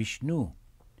Vishnu,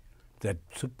 that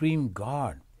supreme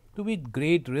God, so with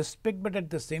great respect, but at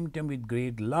the same time with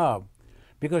great love,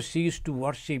 because she used to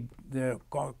worship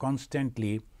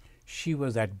constantly, she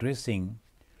was addressing.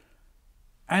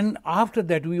 And after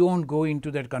that, we won't go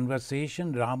into that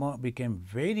conversation. Rama became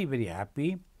very, very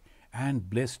happy and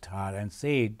blessed her and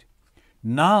said,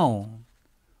 now,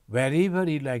 wherever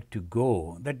you like to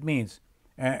go, that means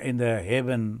in the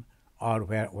heaven or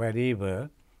wherever,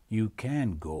 you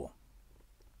can go.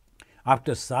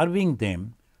 After serving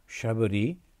them,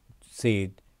 Shabari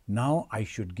said, now I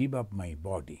should give up my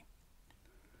body.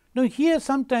 Now here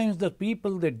sometimes the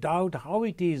people, they doubt how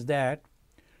it is that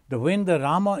when the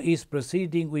Rama is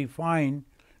proceeding, we find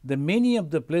the many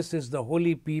of the places, the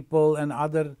holy people and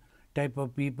other type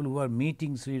of people who are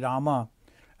meeting Sri Rama,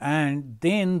 and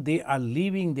then they are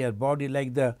leaving their body,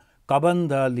 like the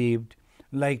Kabandha lived,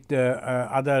 like the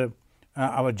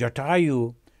our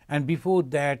Jatayu, and before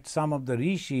that some of the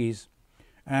rishis,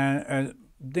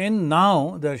 then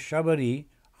now the Shabari,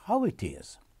 how it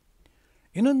is.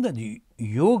 You know, in the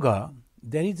yoga,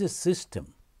 there is a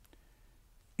system.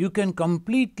 You can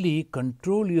completely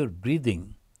control your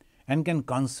breathing and can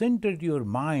concentrate your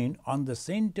mind on the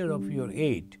center of your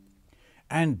head,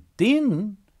 and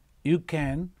then you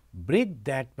can break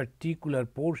that particular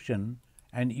portion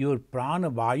and your prana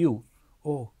vayu.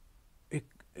 Oh,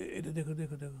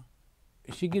 dekho.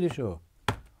 Shigir esho.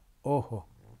 Oh,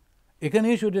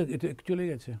 ekhane esho, it chole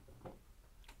geche.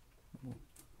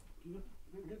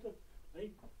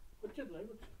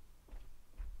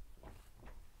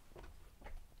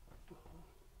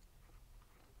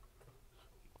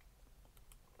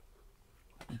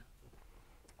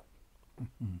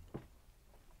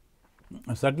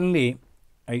 Suddenly,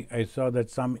 I saw that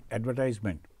some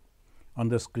advertisement on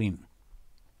the screen.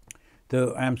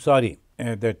 So I am sorry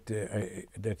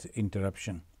that's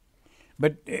interruption.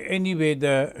 But anyway,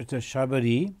 the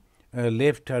Shabari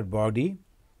left her body,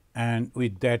 and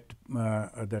with that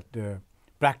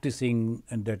practicing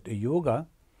and that yoga,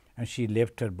 and she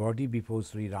left her body before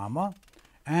Sri Rama,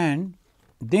 and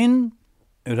then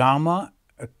Rama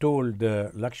told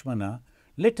Lakshmana,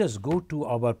 let us go to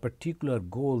our particular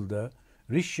goal, the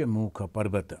Rishyamukha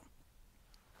Parvata.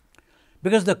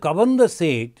 Because the Kabandha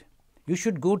said, you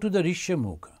should go to the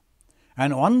Rishyamukha,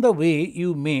 and on the way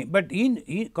you may, but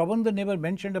Kabandha never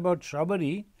mentioned about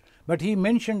Shabari, but he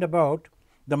mentioned about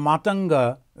the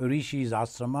Matanga Rishi's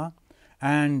ashrama,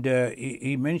 and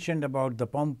he mentioned about the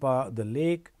Pampa, the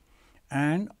lake,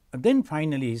 and then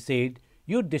finally he said,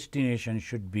 your destination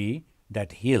should be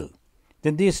that hill.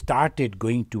 Then they started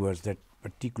going towards that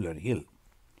particular hill.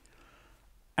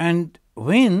 And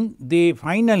when they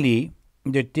finally,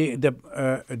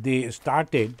 they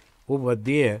started over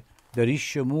there, the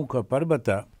Rishyamukha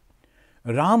Parvata,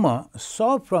 Rama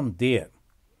saw from there,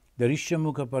 the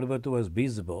Rishyamukha Parvata was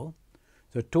visible,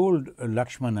 so told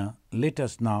Lakshmana, let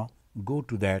us now go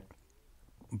to that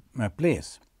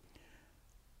place.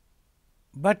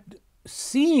 But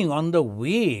seeing on the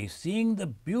way, seeing the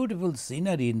beautiful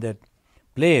scenery in that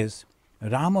place,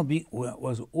 Rama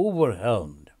was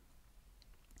overwhelmed.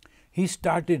 He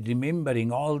started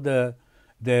remembering all the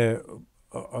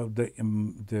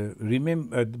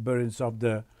remembrance of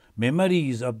the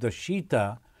memories of the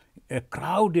Sita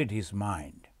crowded his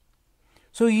mind.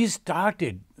 So he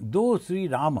started, though Sri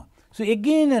Rama. So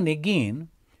again and again,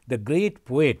 the great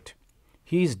poet,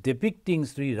 he is depicting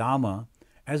Sri Rama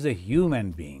as a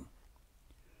human being.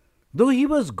 Though he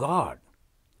was God,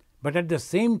 but at the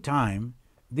same time,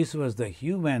 this was the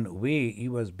human way he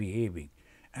was behaving.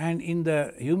 And in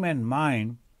the human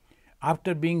mind,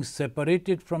 after being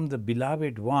separated from the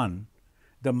beloved one,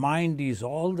 the mind is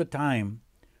all the time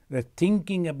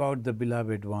thinking about the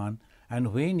beloved one.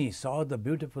 And when he saw the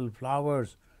beautiful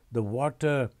flowers, the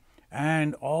water,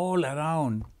 and all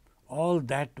around, all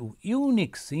that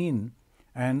unique scene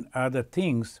and other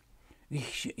things,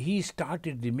 he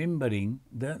started remembering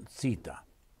the Sita.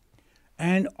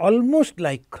 And almost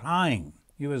like crying,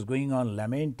 he was going on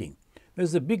lamenting.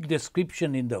 There's a big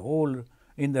description in the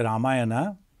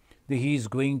Ramayana. He is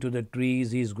going to the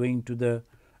trees, he is going to the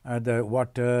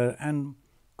water, and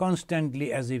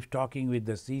constantly, as if talking with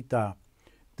the Sita,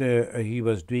 he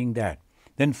was doing that.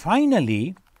 Then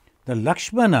finally, the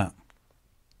Lakshmana,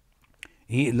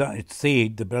 it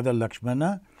said, the brother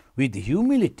Lakshmana, with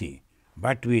humility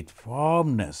but with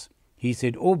firmness, he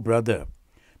said, "Oh brother,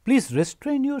 please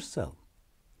restrain yourself.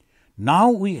 Now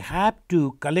we have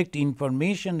to collect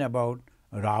information about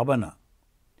Ravana,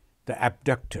 the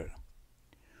abductor.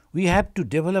 We have to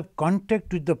develop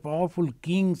contact with the powerful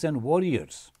kings and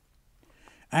warriors.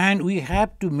 And we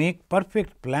have to make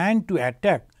perfect plan to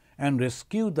attack and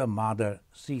rescue the mother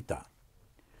Sita."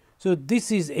 So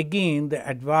this is again the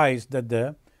advice that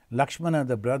the Lakshmana,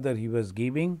 the brother, he was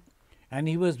giving, and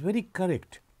he was very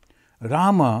correct.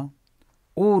 "Rama,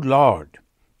 O Lord,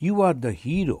 you are the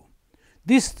hero.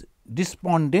 This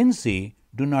despondency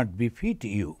do not befit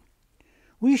you.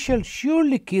 We shall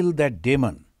surely kill that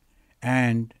demon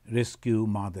and rescue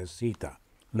Mother Sita,"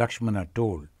 Lakshmana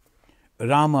told.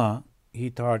 Rama, he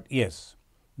thought, yes,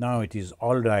 now it is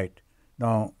all right.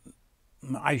 Now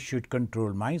I should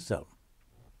control myself.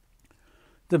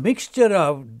 The mixture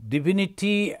of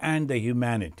divinity and the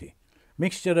humanity,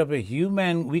 mixture of a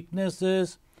human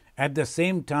weaknesses, at the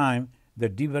same time the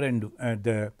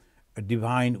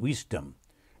divine wisdom.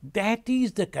 That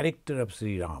is the character of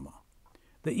Sri Rama,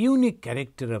 the unique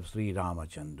character of Sri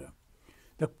Ramachandra.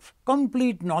 The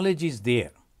complete knowledge is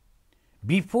there.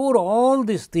 Before all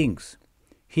these things,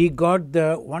 he got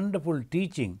the wonderful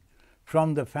teaching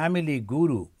from the family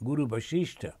Guru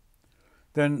Vasishta.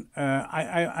 Then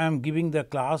I am giving the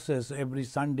classes every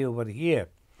Sunday over here.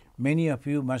 Many of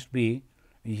you must be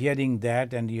hearing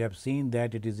that, and you have seen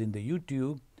that it is in the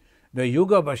YouTube. The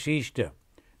Yoga Vasishta,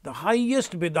 the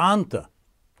highest Vedanta,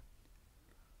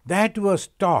 that was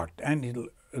taught, and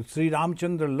Sri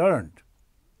Ramachandra learned.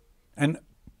 And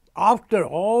after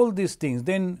all these things,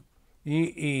 then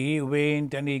he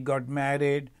went and he got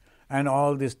married, and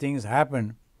all these things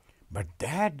happened. But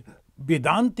that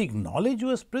Vedantic knowledge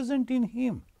was present in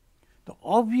him. So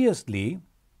obviously,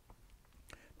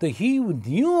 he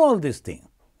knew all these things,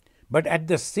 but at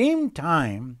the same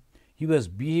time, he was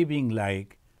behaving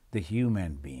like the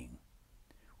human being.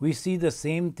 We see the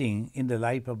same thing in the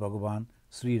life of Bhagavan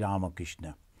Sri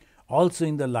Ramakrishna, also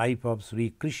in the life of Sri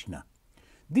Krishna.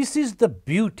 This is the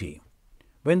beauty.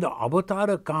 When the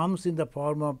avatar comes in the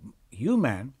form of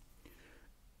human,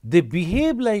 they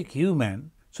behave like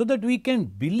human so that we can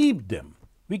believe them.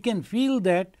 We can feel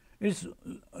that it's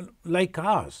like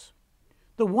us,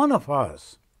 the one of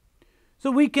us.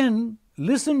 So we can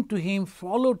listen to him,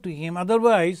 follow to him.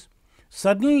 Otherwise,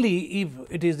 suddenly, if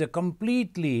it is a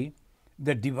completely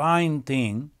the divine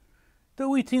thing, then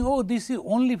we think, oh, this is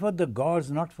only for the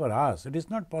gods, not for us. It is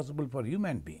not possible for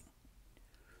human being.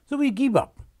 So we give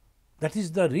up. That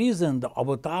is the reason the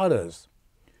avatars,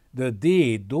 though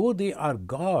they are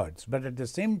gods, but at the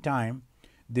same time,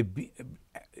 they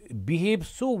behave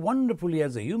so wonderfully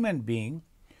as a human being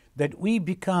that we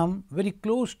become very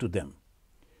close to them.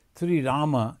 Sri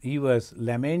Rama, he was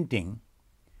lamenting,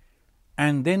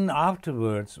 and then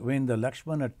afterwards, when the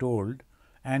Lakshmana told,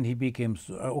 and he became,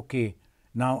 okay,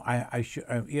 now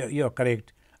you are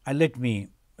correct, let me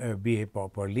behave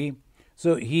properly.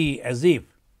 So he, as if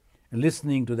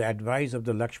listening to the advice of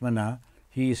the Lakshmana,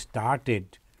 he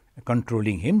started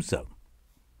controlling himself.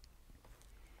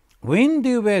 When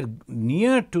they were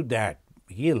near to that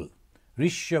hill,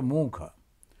 Rishyamukha,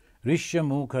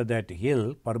 that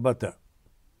hill, Parvata,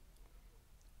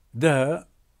 there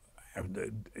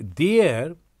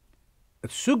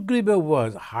Sugriva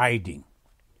was hiding.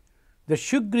 The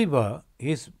Sugriva,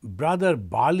 his brother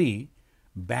Bali,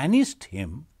 banished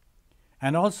him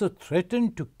and also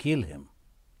threatened to kill him.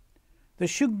 The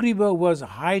Sugriva was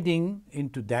hiding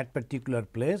into that particular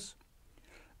place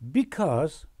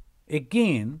because,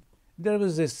 again, there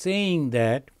was a saying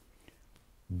that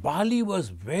Bali was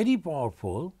very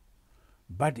powerful,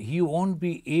 but he won't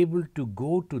be able to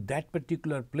go to that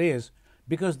particular place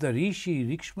because the Rishi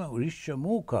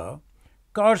Rishyamukha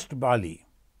cursed Bali.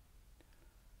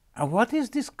 And what is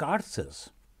this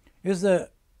curses?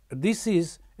 This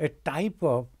is a type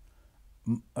of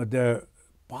the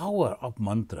power of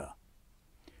mantra.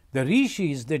 The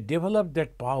rishis, they developed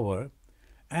that power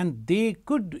and they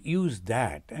could use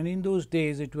that. And in those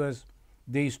days,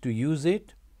 they used to use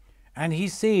it. And he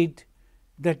said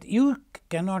that you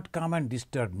cannot come and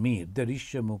disturb me, the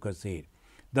Rishyamukha said.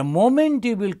 The moment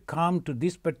you will come to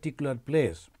this particular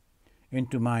place,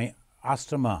 into my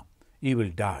ashrama, you will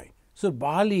die. So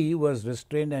Bali was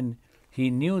restrained and he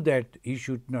knew that he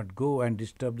should not go and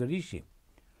disturb the rishi.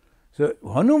 So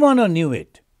Hanumana knew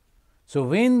it. So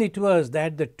when it was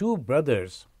that the two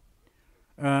brothers,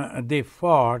 they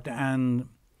fought, and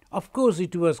of course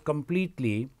it was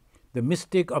completely the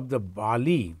mistake of the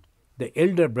Bali, the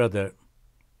elder brother.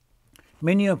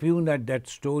 Many of you know that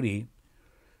story.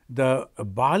 The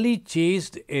Bali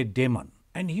chased a demon,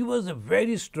 and he was a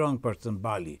very strong person,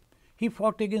 Bali. He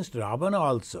fought against Ravana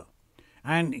also,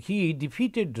 and he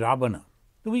defeated Ravana.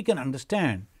 So we can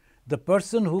understand the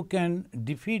person who can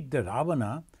defeat the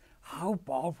Ravana, how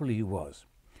powerful he was.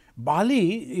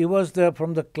 Bali, he was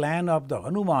from the clan of the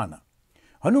Hanumana.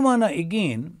 Hanumana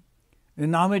again,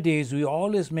 nowadays we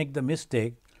always make the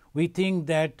mistake, we think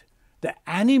that the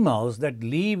animals that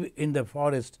live in the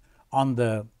forest on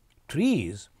the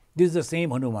trees, this is the same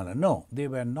Hanumana. No, they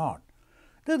were not.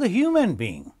 They're the human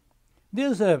being.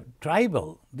 There's a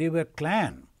tribal, they were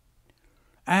clan.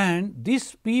 And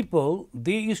these people,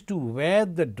 they used to wear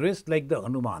the dress like the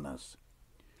Hanumanas.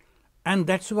 And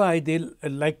that's why they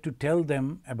like to tell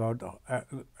them about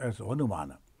as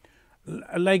Hanumana.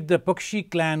 Like the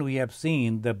Pakshi clan we have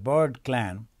seen, the bird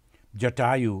clan,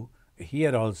 Jatayu,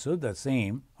 here also the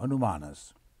same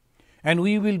Hanumanas. And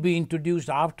we will be introduced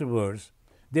afterwards.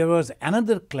 There was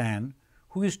another clan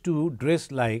who used to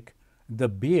dress like the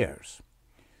bears.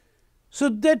 So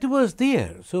that was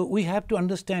there. So we have to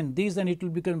understand this and it will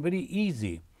become very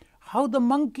easy. How the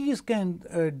monkeys can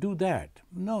do that?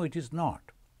 No, it is not.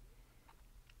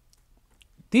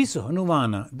 This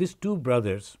Hanumana, these two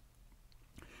brothers,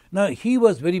 now he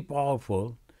was very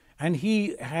powerful and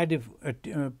he had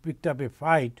picked up a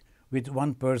fight with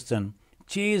one person,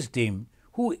 chased him,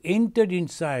 who entered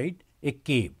inside a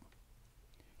cave.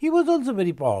 He was also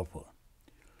very powerful.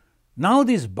 Now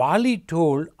this Bali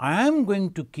told, I am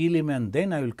going to kill him and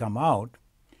then I will come out,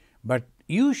 but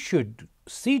you should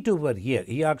sit over here.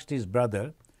 He asked his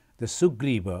brother, the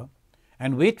Sugriva,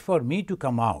 and wait for me to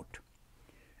come out.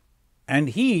 And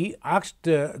he asked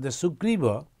the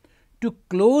Sugriva to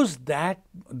close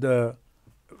the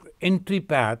entry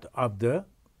path of the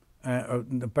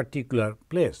particular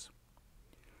place.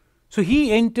 So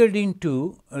he entered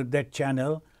into that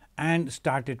channel and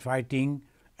started fighting,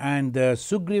 and the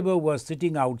Sugriva was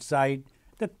sitting outside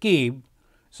the cave.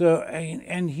 So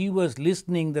and he was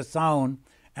listening the sound,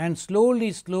 and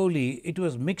slowly it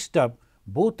was mixed up.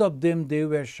 Both of them, they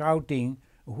were shouting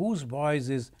whose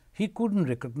voices he couldn't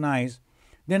recognize.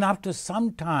 Then after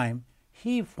some time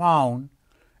he found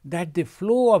that the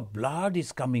flow of blood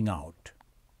is coming out,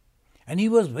 and he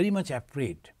was very much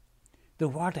afraid. So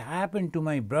what happened to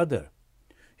my brother?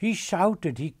 He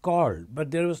shouted, he called, but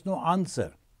there was no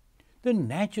answer. Then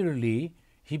naturally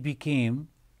he became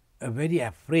very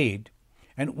afraid,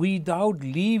 and without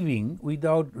removing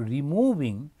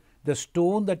the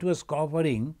stone that was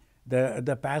covering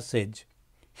the passage,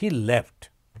 he left.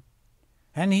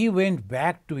 And he went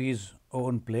back to his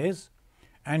own place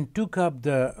and took up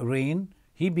the reign.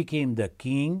 He became the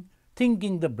king,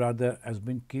 thinking the brother has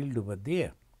been killed over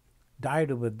there,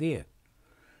 died over there.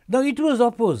 Now it was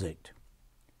opposite.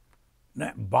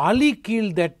 Now, Bali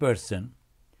killed that person,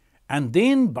 and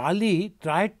then Bali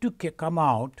tried to come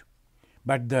out,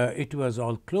 but it was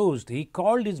all closed. He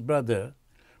called his brother,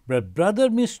 but brother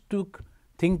mistook,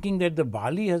 thinking that the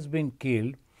Bali has been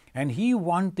killed, and he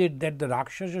wanted that the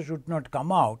Rakshasa should not come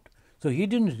out. So he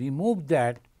didn't remove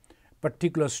that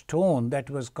particular stone that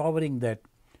was covering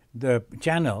the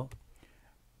channel.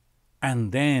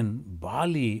 And then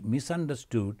Bali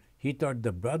misunderstood. He thought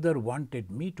the brother wanted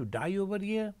me to die over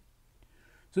here.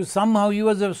 So somehow he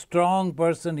was a strong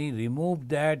person. He removed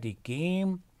that. He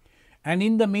came. And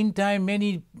in the meantime,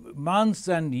 many months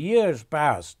and years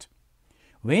passed.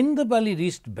 When the Bali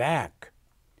reached back,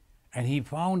 and he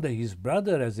found his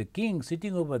brother as a king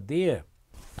sitting over there,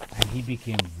 and he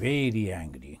became very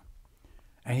angry.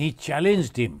 And he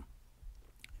challenged him.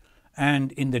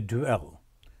 And in the duel,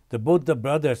 both the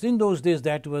brothers, in those days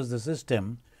that was the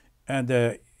system,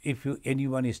 and if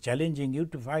anyone is challenging you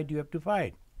to fight, you have to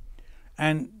fight.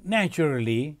 And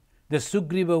naturally, the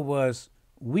Sugriva was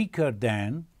weaker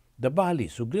than the Bali.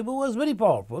 Sugriva was very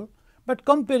powerful, but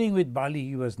comparing with Bali,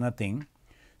 he was nothing.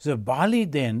 So Bali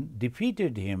then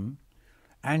defeated him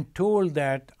and told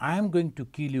that I am going to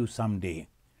kill you someday.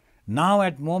 Now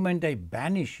at moment I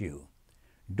banish you.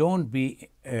 don't be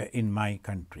in my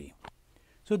country.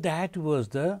 So that was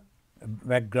the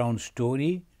background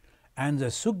story, and the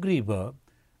Sugriva,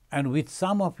 and with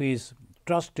some of his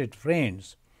trusted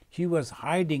friends, he was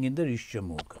hiding in the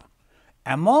Rishyamukha.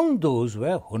 Among those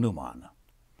were Hanumana.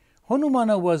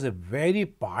 Hanumana was a very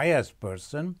pious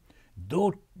person,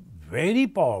 though very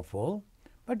powerful,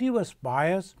 but he was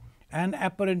pious and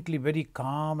apparently very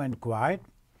calm and quiet.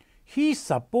 He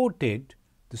supported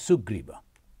the Sugriva.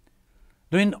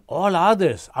 When all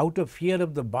others, out of fear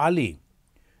of the Bali,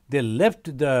 they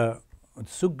left the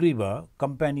Sugriva,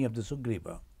 company of the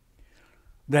Sugriva,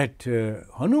 that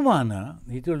Hanumana,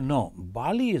 he told, no,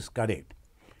 Bali is correct.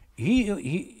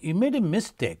 He made a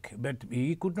mistake, but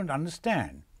he could not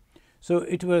understand. So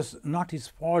it was not his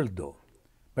fault though.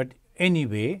 But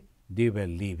anyway, they were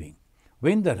leaving.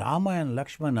 When the Rama and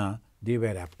Lakshmana, they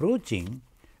were approaching,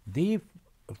 they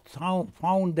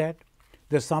found that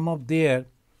some of their,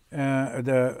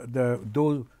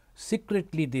 those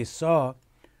secretly they saw,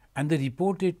 and they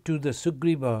reported to the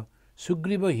Sugriva.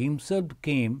 Sugriva himself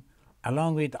came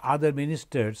along with other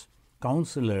ministers,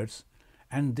 counselors,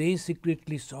 and they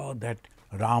secretly saw that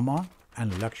Rama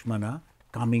and Lakshmana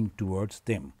coming towards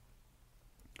them.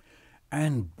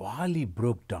 And Bali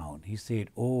broke down. He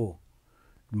said, oh,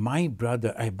 my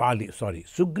brother,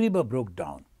 Sugriva broke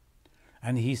down.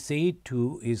 And he said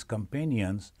to his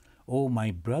companions, oh,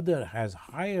 my brother has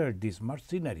hired these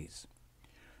mercenaries.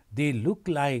 They look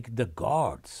like the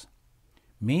gods.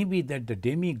 Maybe that the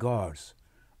demigods,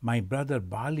 my brother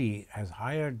Bali has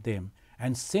hired them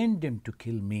and sent them to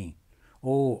kill me.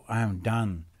 Oh, I am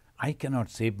done. I cannot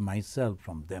save myself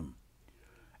from them.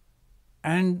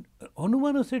 And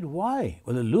Hanumana said, why?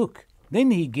 Well, look.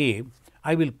 Then he gave,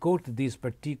 I will quote this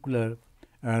particular,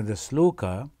 the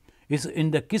sloka, is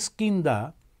in the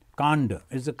Kiskinda Kanda.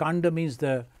 The Kanda means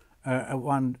the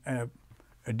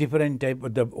a different type,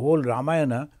 of the whole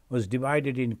Ramayana was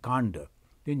divided in Kanda,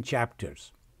 in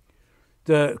chapters.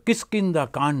 The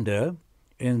Kiskinda Kanda,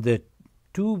 in the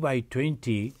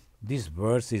 2/20, this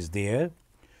verse is there.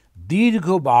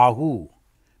 Dirgho Bahu,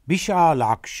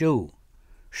 Vishalakshu,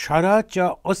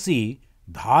 Sharacha Asi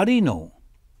Dharino,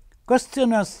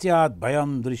 Kastyana Syad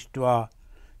Bhayam Drishtva,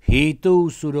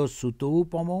 Hetu Sura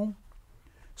Sutopamo.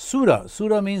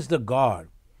 Sura means the god.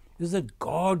 This is a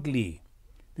godly.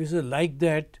 This is like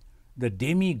that, the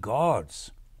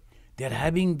demigods. They are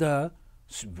having the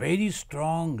very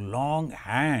strong, long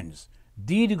hands.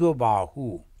 Dirgho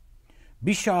Bahu.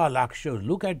 Vishalaksha,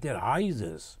 look at their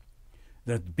eyes.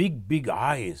 The big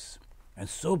eyes. And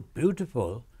so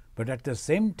beautiful, but at the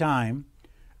same time,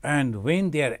 and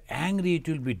when they are angry, it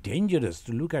will be dangerous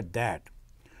to look at that.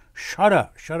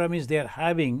 Shara means they are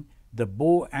having the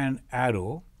bow and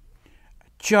arrow.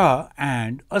 Cha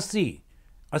and Asi.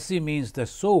 Asi means the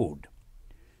sword.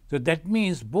 So that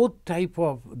means both type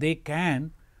of, they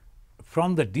can,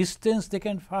 from the distance they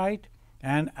can fight,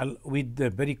 and with the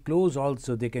very close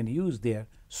also they can use their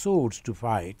swords to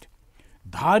fight.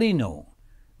 Dharino,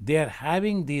 they are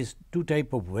having these two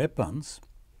type of weapons.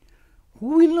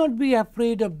 Who will not be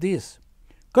afraid of this?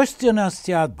 Kastyana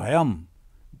syad bhayam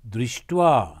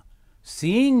drishtva,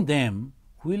 seeing them,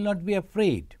 who will not be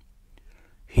afraid?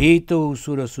 Heto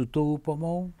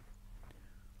surasutopamo,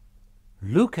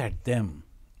 look at them.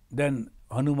 Then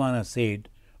Hanumana said,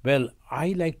 well,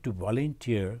 I like to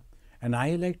volunteer and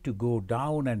I like to go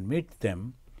down and meet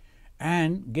them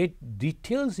and get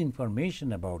details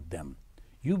information about them.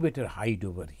 You better hide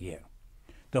over here.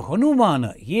 The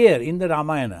Hanumana, here in the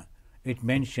Ramayana, it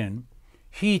mentioned,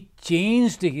 he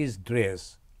changed his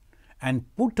dress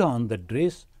and put on the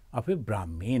dress of a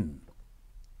Brahmin.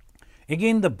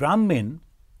 Again, the Brahmin,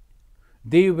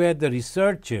 they were the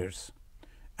researchers,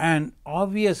 and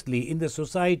obviously in the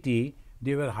society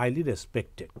they were highly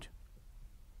respected.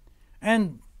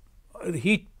 And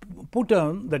he put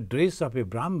on the dress of a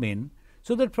Brahmin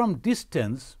so that from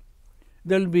distance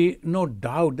there will be no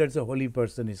doubt that a holy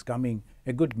person is coming,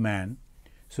 a good man.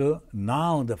 So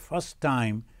now the first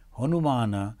time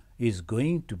Hanumana is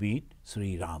going to meet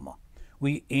Sri Rama.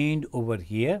 We end over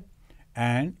here,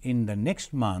 and in the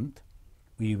next month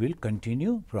we will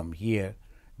continue from here.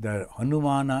 The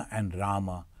Hanumana and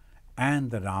Rama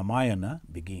and the Ramayana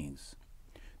begins.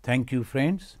 Thank you,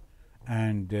 friends,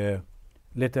 and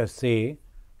let us say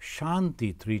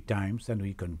Shanti 3 times and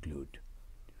we conclude.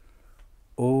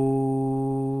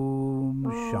 Om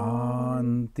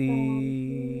Shanti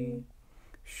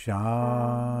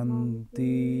Shanti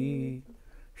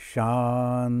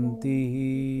Shanti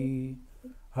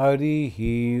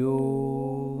Harihi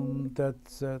Om Tat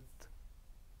Sat.